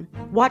ton.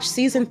 Watch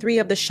season 3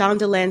 of the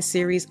Shondaland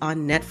series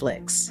on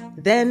Netflix.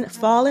 Then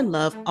fall in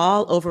love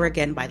all over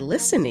again by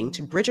listening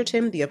to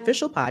Bridgerton, the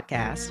official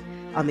podcast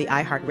on the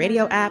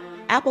iHeartRadio app,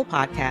 Apple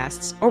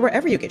Podcasts, or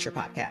wherever you get your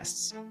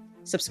podcasts.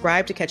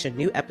 Subscribe to catch a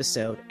new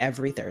episode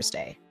every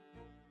Thursday.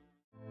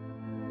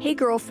 Hey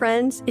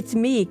girlfriends, it's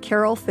me,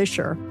 Carol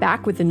Fisher,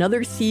 back with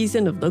another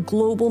season of the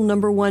global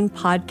 #1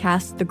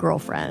 podcast, The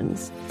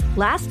Girlfriends.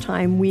 Last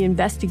time, we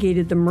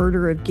investigated the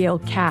murder of Gail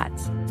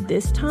Katz.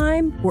 This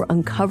time, we're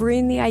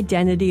uncovering the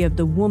identity of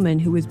the woman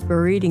who was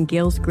buried in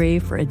Gail's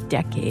grave for a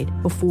decade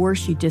before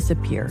she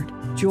disappeared.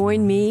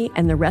 Join me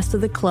and the rest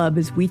of the club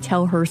as we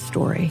tell her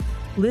story.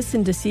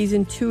 Listen to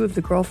Season 2 of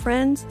The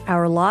Girlfriends,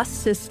 Our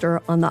Lost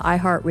Sister on the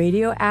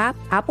iHeartRadio app,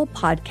 Apple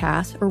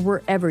Podcasts, or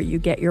wherever you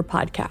get your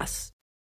podcasts.